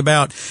talking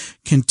about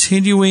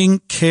continuing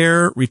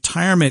care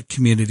retirement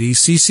community,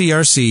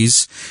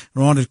 CCRCs.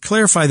 I wanted to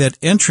clarify that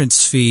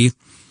entrance fee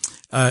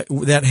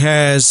that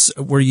has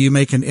where you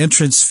make an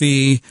entrance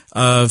fee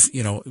of,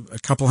 a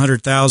couple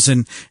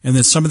 $100,000, and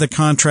then some of the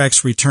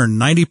contracts return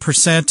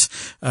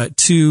 90%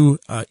 to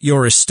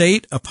your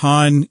estate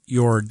upon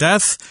your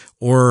death,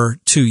 or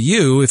to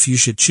you if you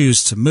should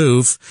choose to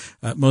move.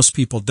 Most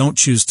people don't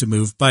choose to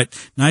move, but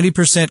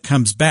 90%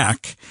 comes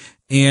back.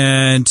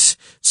 And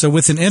so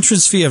with an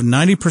entrance fee of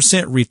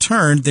 90%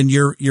 return, then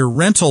your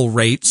rental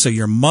rate, so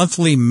your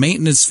monthly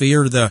maintenance fee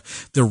or the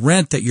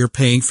rent that you're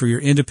paying for your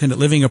independent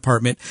living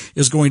apartment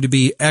is going to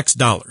be X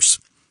dollars.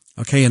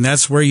 Okay. And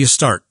that's where you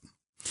start.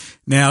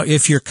 Now,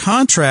 if your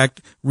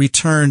contract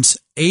returns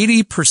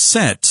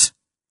 80%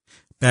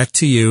 back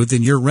to you,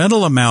 then your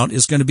rental amount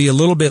is going to be a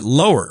little bit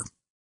lower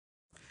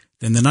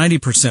than the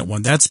 90%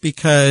 one. That's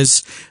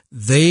because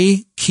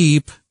they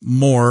keep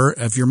more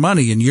of your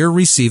money and you're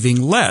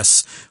receiving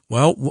less.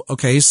 Well,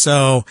 okay,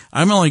 so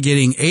I'm only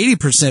getting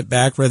 80%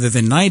 back rather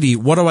than 90.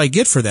 What do I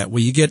get for that?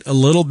 Well, you get a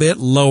little bit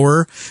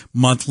lower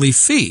monthly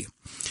fee.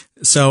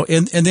 So,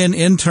 and then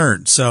in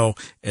turn, so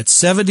at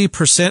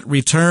 70%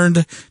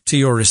 returned to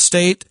your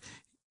estate,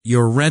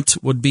 your rent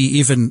would be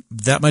even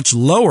that much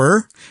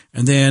lower.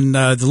 And then,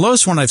 the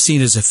lowest one I've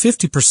seen is a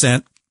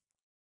 50%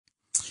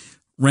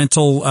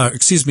 rental, a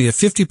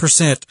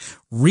 50%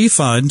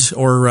 refund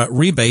or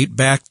rebate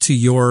back to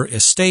your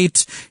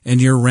estate,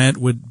 and your rent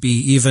would be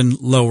even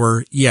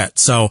lower yet.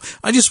 So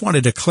I just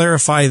wanted to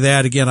clarify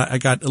that. Again, I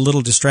got a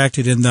little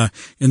distracted in the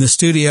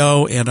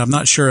studio, and I'm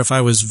not sure if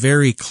I was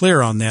very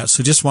clear on that.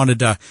 So just wanted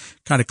to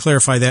kind of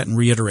clarify that and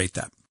reiterate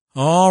that.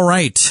 All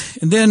right.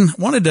 And then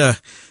wanted to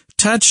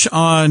touch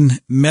on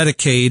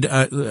Medicaid.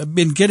 I've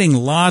been getting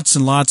lots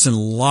and lots and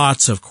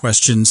lots of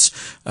questions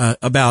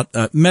about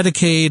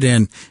Medicaid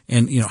and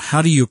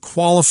how do you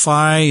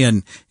qualify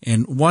and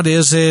what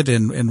is it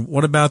and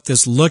what about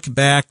this look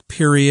back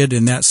period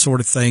and that sort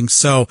of thing.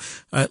 So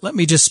let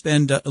me just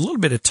spend a little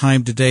bit of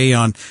time today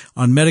on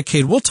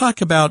Medicaid. We'll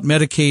talk about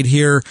Medicaid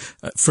here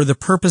for the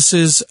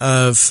purposes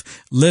of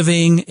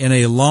living in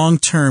a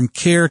long-term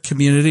care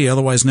community,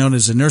 otherwise known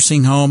as a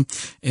nursing home.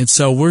 And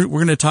so we're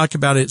going to talk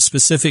about it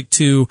specific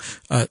to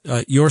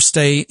your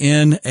stay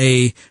in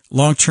a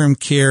long-term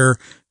care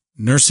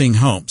nursing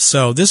home.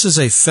 So this is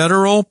a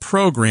federal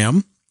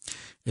program.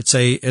 It's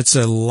a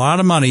lot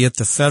of money at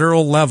the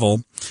federal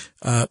level,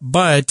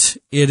 but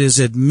it is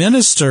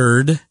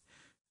administered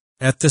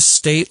at the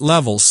state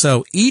level.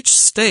 So each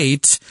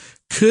state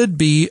could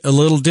be a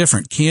little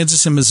different.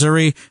 Kansas and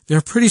Missouri,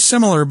 they're pretty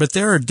similar, but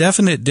there are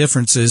definite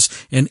differences.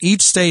 And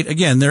each state,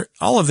 again,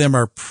 all of them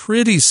are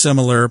pretty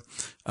similar,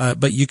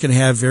 but you can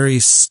have very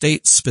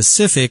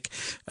state-specific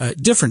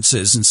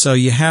differences. And so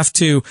you have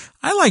to.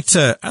 I like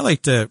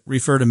to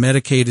refer to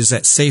Medicaid as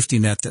that safety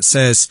net that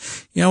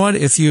says, you know what,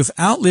 if you've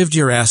outlived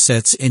your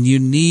assets and you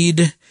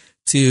need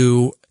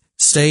to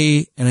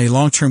stay in a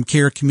long-term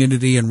care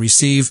community and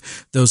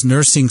receive those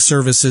nursing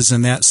services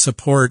and that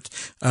support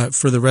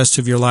for the rest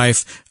of your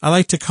life, I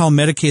like to call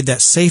Medicaid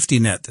that safety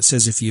net that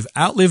says if you've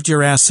outlived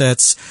your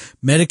assets,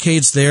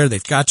 Medicaid's there,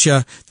 they've got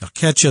you, they'll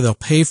catch you, they'll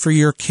pay for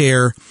your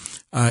care.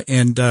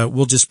 And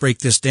we'll just break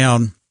this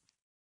down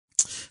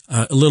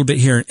a little bit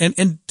here.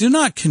 And do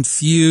not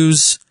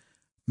confuse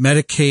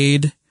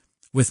Medicaid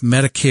with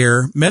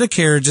Medicare.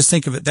 Medicare, just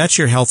think of it, that's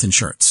your health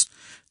insurance.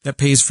 That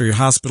pays for your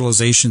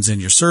hospitalizations and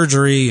your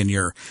surgery and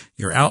your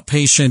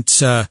outpatient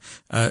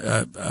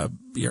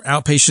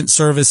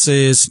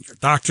services, and your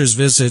doctor's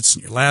visits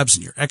and your labs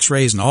and your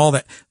x-rays and all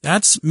that.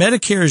 That's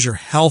Medicare is your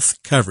health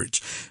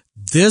coverage.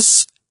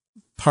 This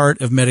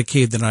part of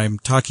Medicaid that I'm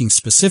talking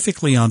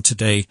specifically on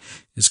today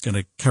is going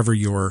to cover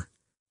your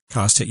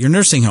cost at your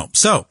nursing home.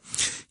 So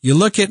you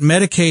look at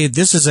Medicaid.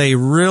 This is a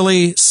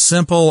really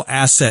simple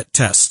asset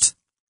test.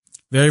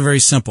 Very,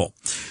 very simple.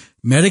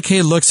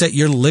 Medicaid looks at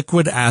your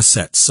liquid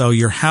assets. So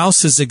your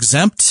house is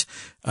exempt,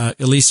 at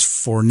least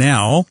for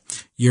now.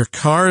 Your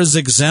car is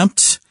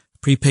exempt.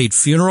 Prepaid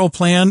funeral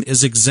plan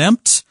is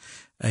exempt.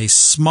 A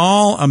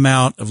small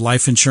amount of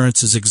life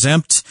insurance is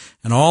exempt,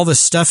 and all the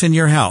stuff in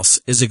your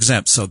house is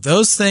exempt. So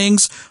those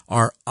things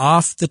are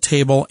off the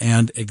table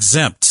and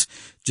exempt.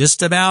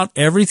 Just about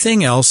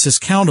everything else is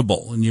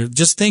countable. And you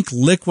just think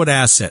liquid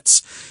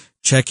assets.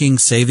 Checking,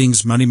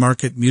 savings, money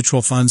market,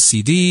 mutual funds,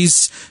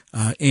 CDs,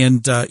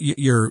 and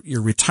your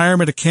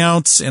retirement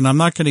accounts. And I'm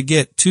not going to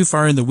get too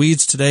far in the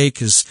weeds today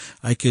because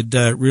I could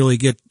really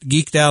get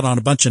geeked out on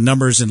a bunch of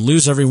numbers and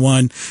lose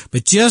everyone.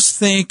 But just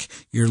think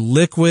your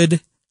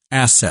liquid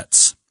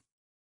assets.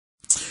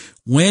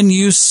 When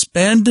you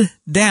spend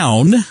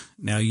down,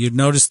 now you'd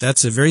notice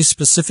that's a very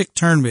specific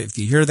term. If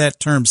you hear that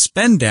term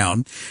spend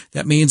down,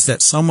 that means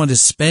that someone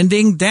is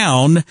spending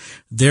down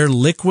their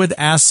liquid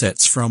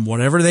assets from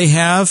whatever they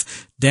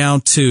have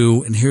down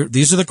to, and here,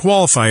 these are the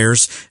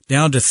qualifiers,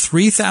 down to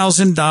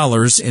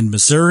 $3,000 in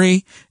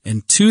Missouri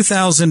and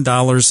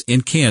 $2,000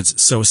 in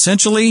Kansas. So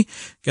essentially,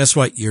 guess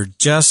what? You're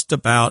just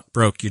about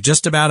broke. You're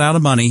just about out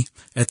of money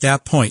at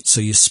that point.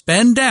 So you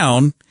spend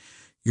down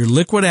your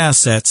liquid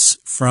assets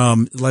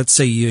from, let's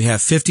say you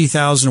have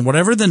 50,000,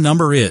 whatever the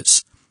number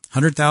is,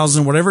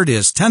 100,000, whatever it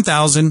is,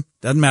 10,000,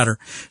 doesn't matter,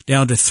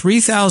 down to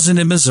 3,000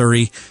 in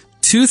Missouri,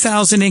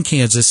 2,000 in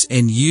Kansas,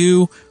 and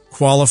you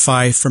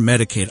qualify for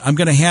Medicaid. I'm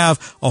going to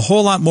have a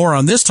whole lot more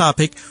on this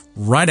topic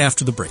right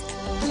after the break.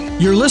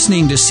 You're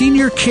listening to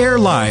Senior Care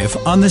Live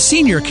on the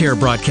Senior Care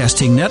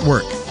Broadcasting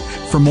Network.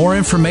 For more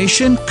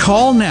information,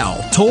 call now,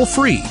 toll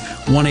free,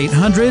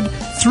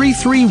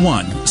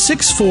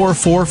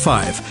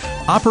 1-800-331-6445.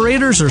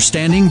 Operators are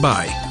standing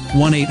by.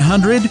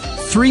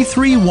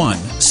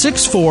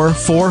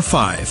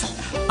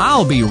 1-800-331-6445.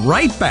 I'll be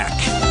right back.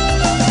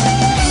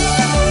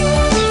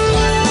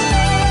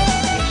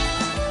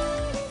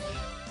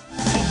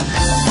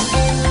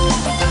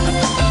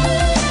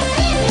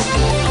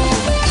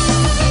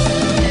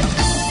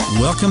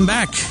 Welcome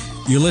back.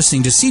 You're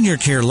listening to Senior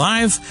Care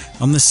Live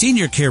on the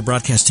Senior Care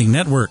Broadcasting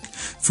Network.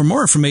 For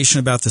more information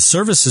about the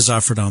services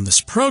offered on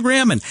this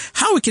program and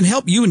how we can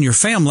help you and your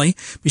family,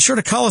 be sure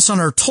to call us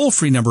on our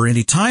toll-free number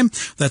anytime.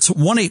 That's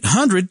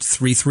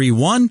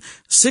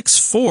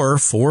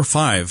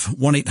 1-800-331-6445.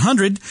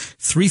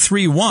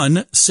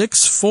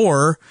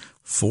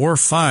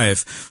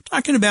 1-800-331-6445.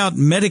 Talking about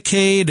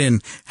Medicaid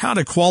and how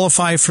to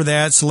qualify for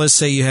that. So let's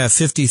say you have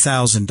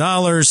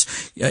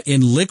 $50,000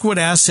 in liquid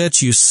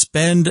assets. You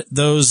spend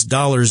those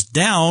dollars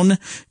down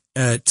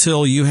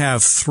till you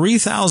have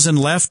 $3,000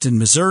 left in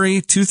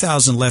Missouri,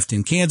 $2,000 left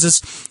in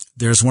Kansas.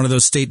 There's one of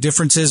those state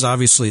differences.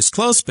 Obviously, it's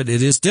close, but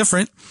it is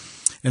different.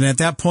 And at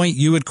that point,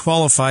 you would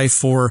qualify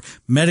for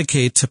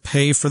Medicaid to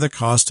pay for the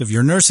cost of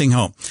your nursing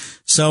home.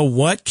 So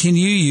what can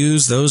you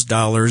use those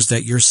dollars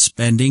that you're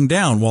spending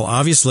down? Well,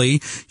 obviously,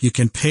 you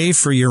can pay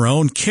for your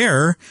own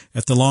care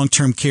at the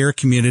long-term care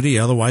community,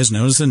 otherwise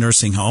known as the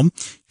nursing home.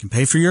 You can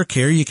pay for your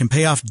care. You can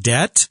pay off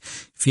debt.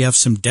 If you have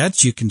some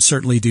debt, you can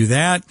certainly do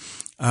that.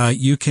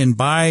 You can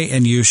buy,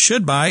 and you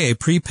should buy, a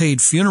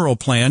prepaid funeral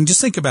plan.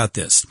 Just think about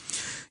this.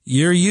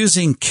 You're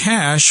using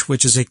cash,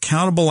 which is a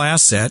countable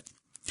asset.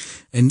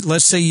 And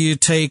let's say you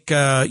take,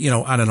 $8,000,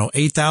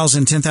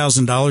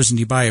 $10,000 and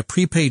you buy a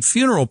prepaid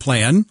funeral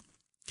plan.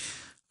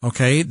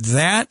 Okay.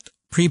 That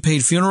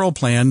prepaid funeral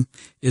plan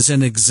is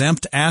an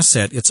exempt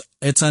asset.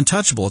 It's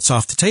untouchable. It's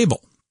off the table.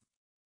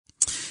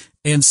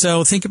 And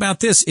so think about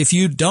this. If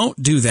you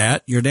don't do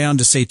that, you're down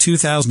to say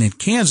 $2,000 in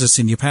Kansas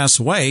and you pass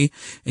away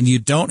and you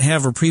don't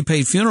have a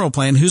prepaid funeral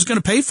plan, who's going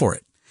to pay for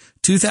it?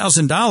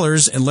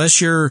 $2,000, unless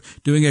you're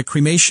doing a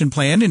cremation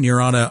plan and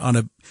you're on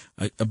a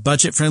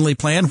budget-friendly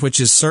plan, which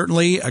is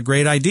certainly a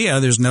great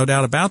idea. There's no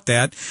doubt about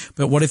that.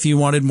 But what if you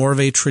wanted more of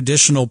a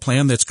traditional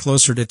plan that's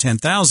closer to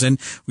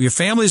 $10,000? Well, your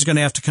family's going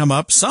to have to come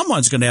up.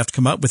 Someone's going to have to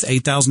come up with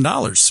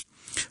 $8,000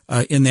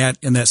 in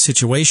that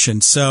situation.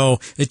 So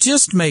it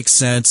just makes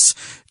sense.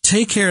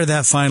 Take care of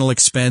that final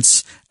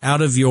expense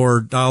out of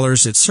your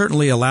dollars. It's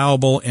certainly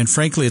allowable, and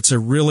frankly, it's a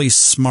really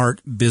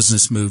smart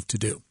business move to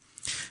do.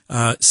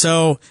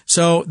 So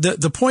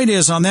the point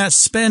is, on that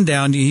spend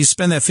down, you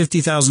spend that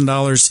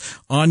 $50,000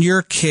 on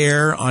your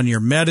care, on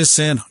your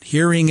medicine, on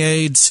hearing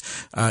aids,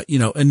 a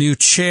new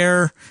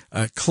chair,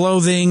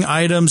 clothing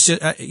items,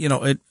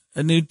 a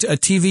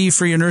TV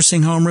for your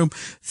nursing home room,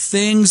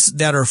 things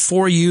that are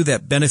for you,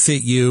 that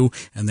benefit you,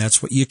 and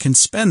that's what you can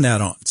spend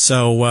that on.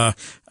 So,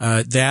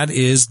 that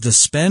is the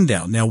spend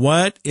down. Now,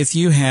 what if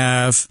you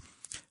have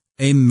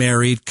a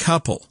married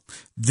couple?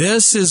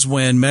 This is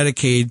when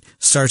Medicaid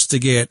starts to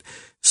get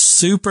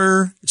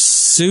super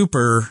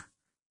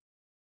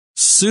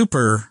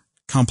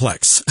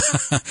complex.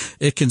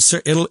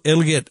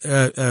 It'll get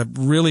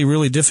really,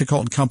 really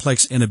difficult and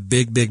complex in a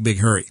big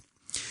hurry.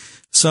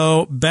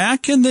 So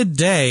back in the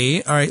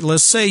day, all right,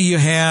 let's say you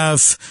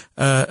have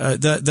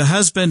the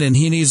husband and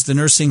he needs the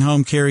nursing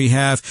home care. You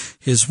have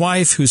his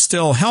wife who's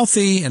still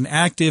healthy and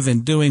active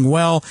and doing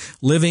well,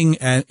 living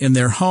in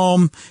their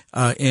home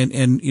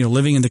and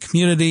living in the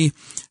community.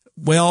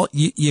 Well,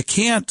 you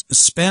can't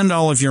spend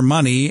all of your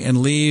money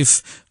and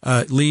leave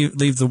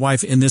the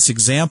wife, in this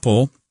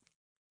example,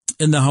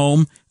 in the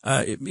home,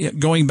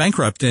 going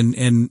bankrupt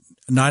and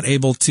not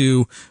able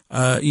to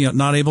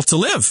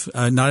live,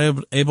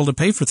 not able to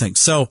pay for things.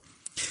 So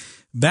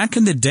back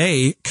in the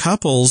day,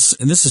 couples,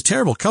 and this is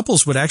terrible,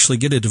 couples would actually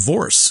get a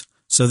divorce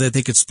so that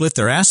they could split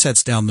their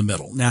assets down the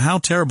middle. Now, how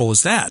terrible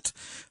is that?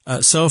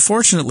 So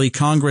fortunately,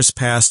 Congress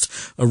passed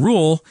a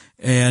rule,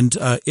 and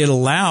it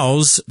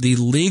allows the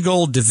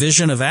legal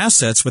division of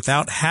assets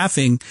without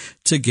having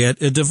to get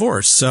a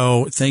divorce.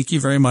 So thank you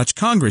very much,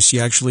 Congress.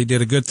 You actually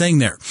did a good thing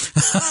there.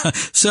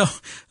 So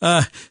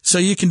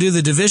you can do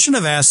the division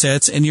of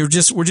assets, and we're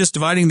just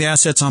dividing the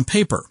assets on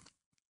paper.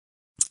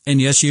 And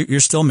yes,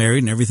 you're still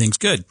married and everything's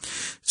good.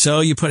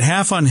 So you put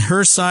half on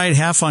her side,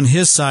 half on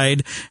his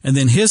side, and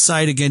then his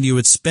side, again, you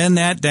would spend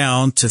that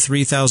down to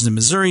 $3,000 in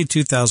Missouri,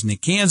 $2,000 in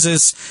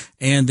Kansas,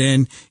 and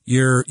then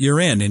you're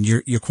in and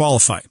you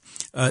qualify.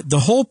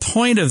 The whole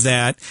point of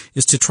that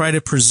is to try to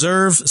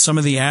preserve some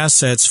of the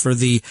assets for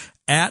the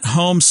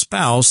at-home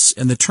spouse,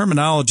 and the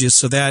terminology is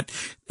so that,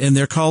 and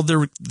they're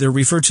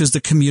referred to as the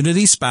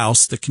community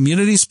spouse,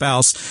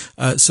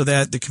 so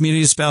that the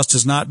community spouse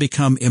does not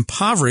become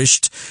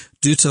impoverished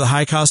due to the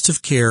high cost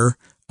of care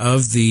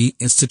of the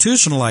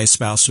institutionalized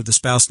spouse, or the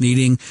spouse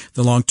needing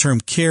the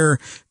long-term care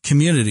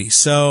community.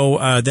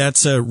 So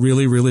that's a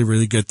really, really,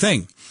 really good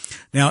thing.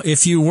 Now,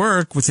 if you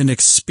work with an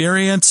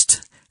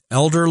experienced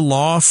elder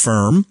law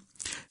firm,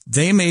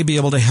 they may be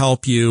able to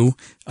help you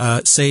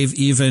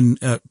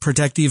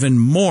protect even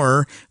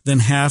more than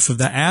half of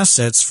the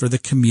assets for the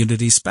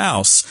community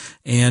spouse.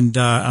 And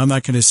I'm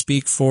not going to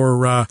speak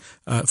for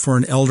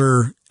an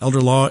elder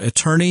elder law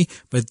attorney,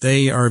 but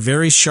they are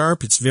very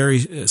sharp. It's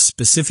very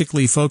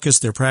specifically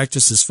focused. Their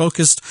practice is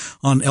focused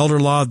on elder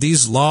law.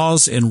 These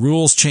laws and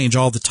rules change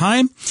all the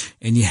time,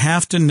 and you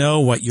have to know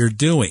what you're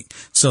doing.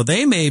 So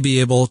they may be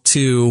able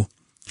to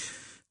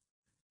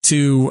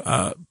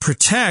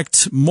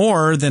protect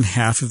more than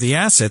half of the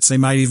assets. They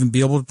might even be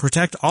able to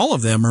protect all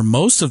of them or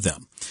most of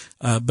them.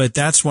 But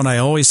that's when I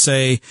always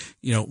say,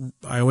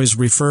 I always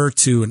refer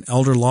to an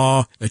elder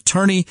law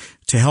attorney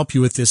to help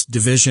you with this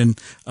division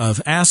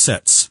of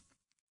assets.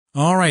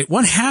 All right.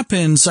 What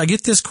happens? I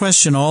get this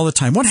question all the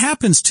time. What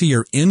happens to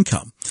your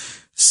income?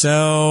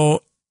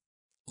 So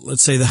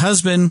let's say the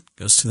husband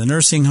goes to the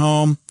nursing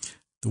home.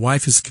 The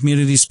wife is a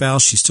community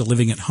spouse. She's still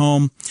living at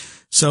home.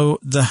 So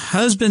the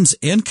husband's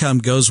income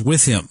goes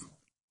with him.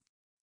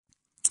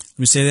 Let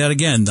me say that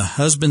again. The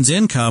husband's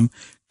income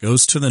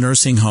goes to the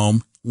nursing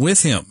home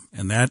with him.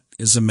 And that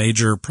is a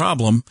major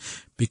problem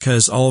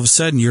because all of a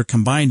sudden your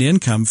combined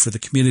income for the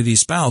community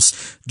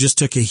spouse just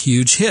took a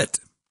huge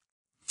hit.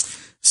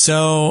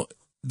 So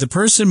the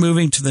person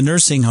moving to the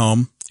nursing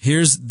home,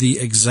 here's the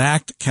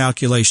exact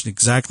calculation,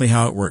 exactly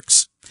how it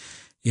works.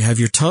 You have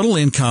your total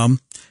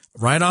income.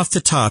 Right off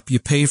the top, you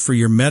pay for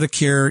your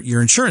Medicare, your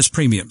insurance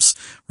premiums,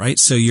 right?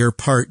 So your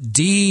Part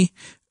D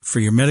for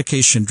your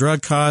medication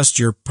drug cost,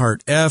 your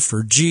Part F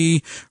or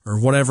G or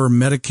whatever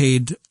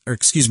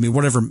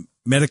whatever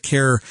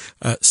Medicare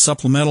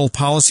supplemental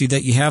policy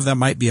that you have, that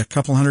might be a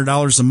couple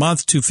 $100 a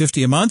month,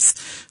 $250 a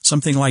month,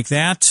 something like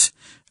that.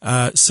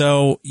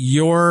 So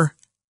your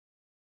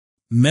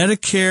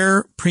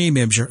Medicare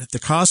premiums, the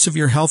cost of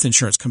your health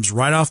insurance comes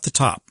right off the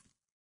top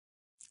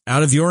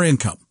out of your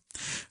income.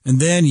 And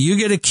then you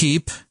get to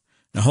keep,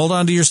 now hold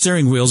on to your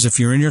steering wheels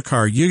if you're in your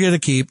car, you get to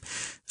keep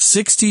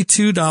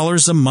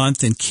 $62 a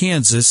month in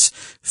Kansas,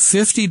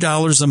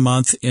 $50 a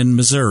month in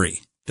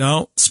Missouri.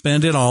 Don't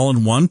spend it all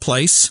in one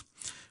place,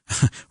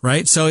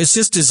 right? So it's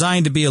just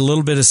designed to be a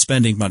little bit of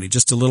spending money,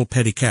 just a little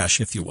petty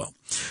cash, if you will.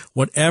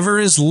 Whatever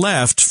is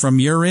left from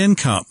your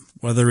income,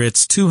 whether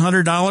it's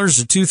 $200 or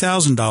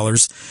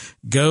 $2,000,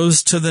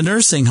 goes to the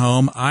nursing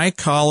home. I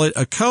call it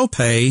a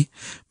copay.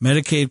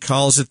 Medicaid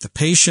calls it the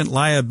patient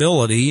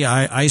liability.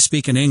 I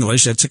speak in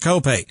English. It's a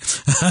copay.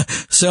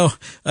 So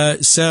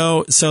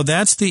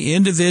that's the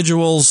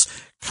individual's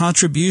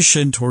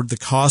contribution toward the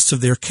cost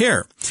of their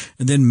care.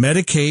 And then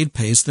Medicaid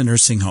pays the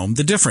nursing home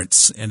the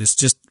difference. And it's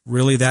just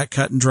really that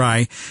cut and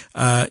dry.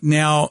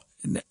 Now,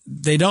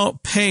 they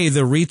don't pay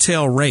the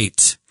retail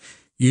rate.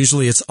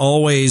 Usually it's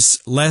always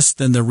less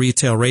than the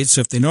retail rate.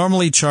 So if they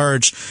normally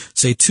charge,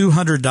 say,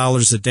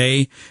 $200 a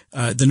day,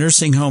 the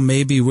nursing home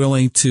may be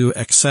willing to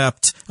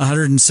accept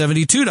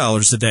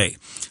 $172 a day.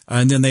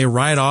 And then they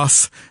write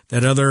off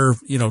that other,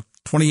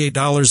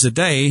 $28 a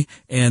day,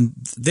 and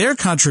their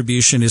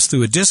contribution is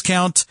through a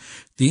discount.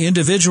 The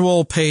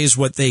individual pays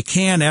what they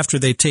can after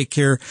they take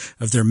care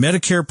of their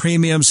Medicare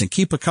premiums and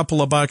keep a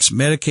couple of bucks.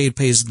 Medicaid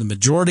pays the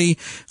majority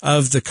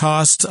of the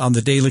cost on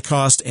the daily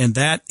cost, and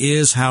that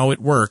is how it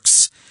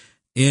works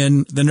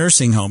in the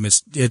nursing home.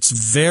 It's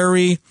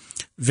very,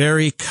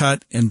 very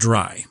cut and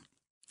dry.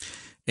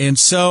 And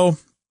so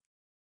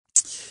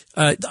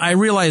I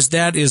realize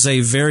that is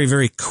a very,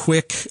 very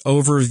quick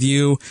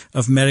overview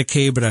of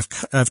Medicaid, but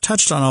I've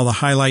touched on all the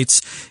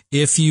highlights.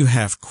 If you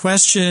have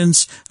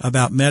questions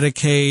about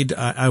Medicaid,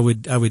 I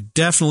would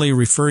definitely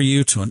refer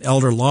you to an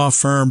elder law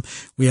firm.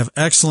 We have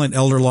excellent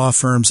elder law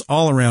firms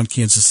all around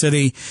Kansas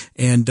City,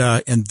 and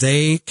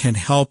they can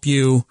help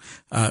you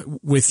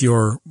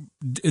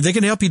they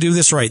can help you do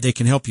this right. They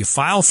can help you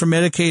file for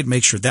Medicaid,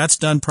 make sure that's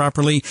done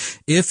properly.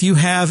 If you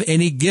have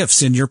any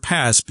gifts in your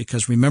past,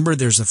 because remember,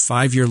 there's a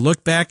 5-year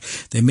look back,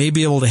 they may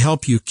be able to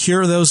help you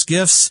cure those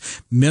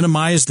gifts,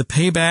 minimize the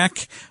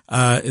payback.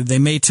 They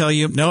may tell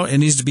you, no, it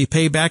needs to be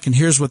paid back, and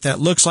here's what that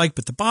looks like.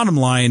 But the bottom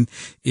line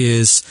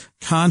is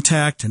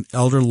contact an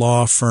elder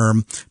law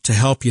firm to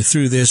help you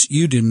through this.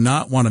 You do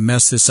not want to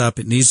mess this up.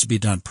 It needs to be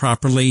done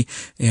properly,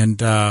 and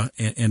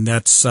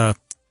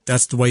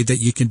that's the way that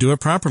you can do it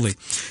properly.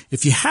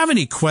 If you have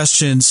any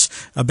questions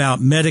about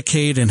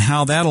Medicaid and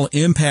how that'll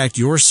impact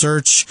your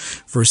search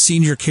for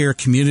senior care,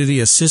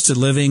 community, assisted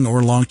living,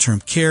 or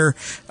long-term care,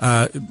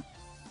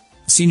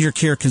 Senior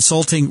Care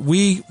Consulting,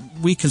 we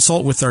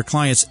consult with our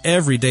clients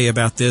every day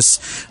about this.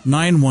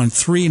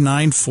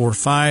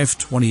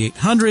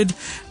 913-945-2800,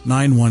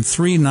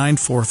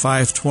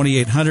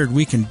 913-945-2800.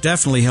 We can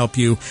definitely help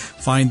you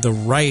find the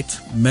right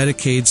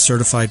Medicaid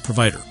certified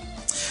provider.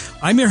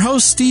 I'm your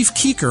host, Steve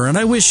Keeker, and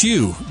I wish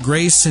you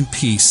grace and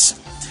peace.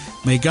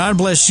 May God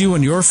bless you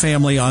and your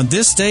family on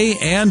this day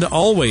and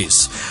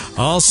always.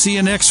 I'll see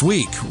you next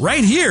week,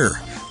 right here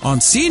on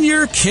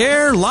Senior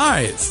Care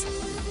Live.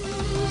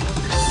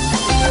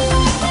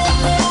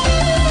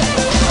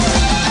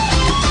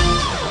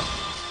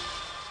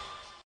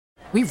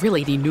 We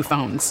really need new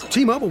phones.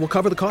 T-Mobile will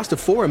cover the cost of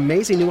 4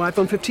 amazing new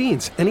iPhone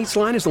 15s, and each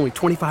line is only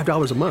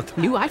 $25 a month.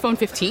 New iPhone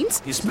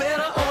 15s? It's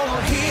better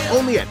over here.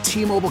 Only at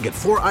T-Mobile, get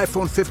 4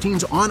 iPhone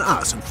 15s on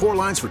us and 4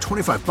 lines for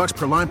 $25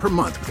 per line per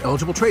month with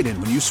eligible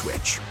trade-in when you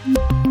switch.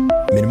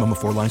 Minimum of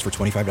 4 lines for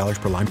 $25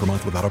 per line per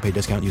month with autopay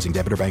discount using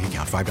debit or bank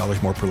account.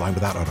 $5 more per line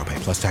without autopay,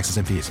 plus taxes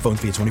and fees. Phone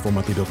fee at 24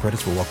 monthly bill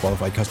credits for well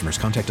qualified customers.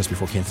 Contact us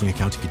before canceling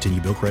account to continue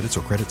bill credits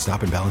or credit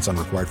stop and balance on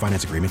required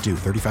finance agreement due.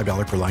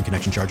 $35 per line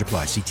connection charge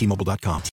applies. See T-Mobile.com.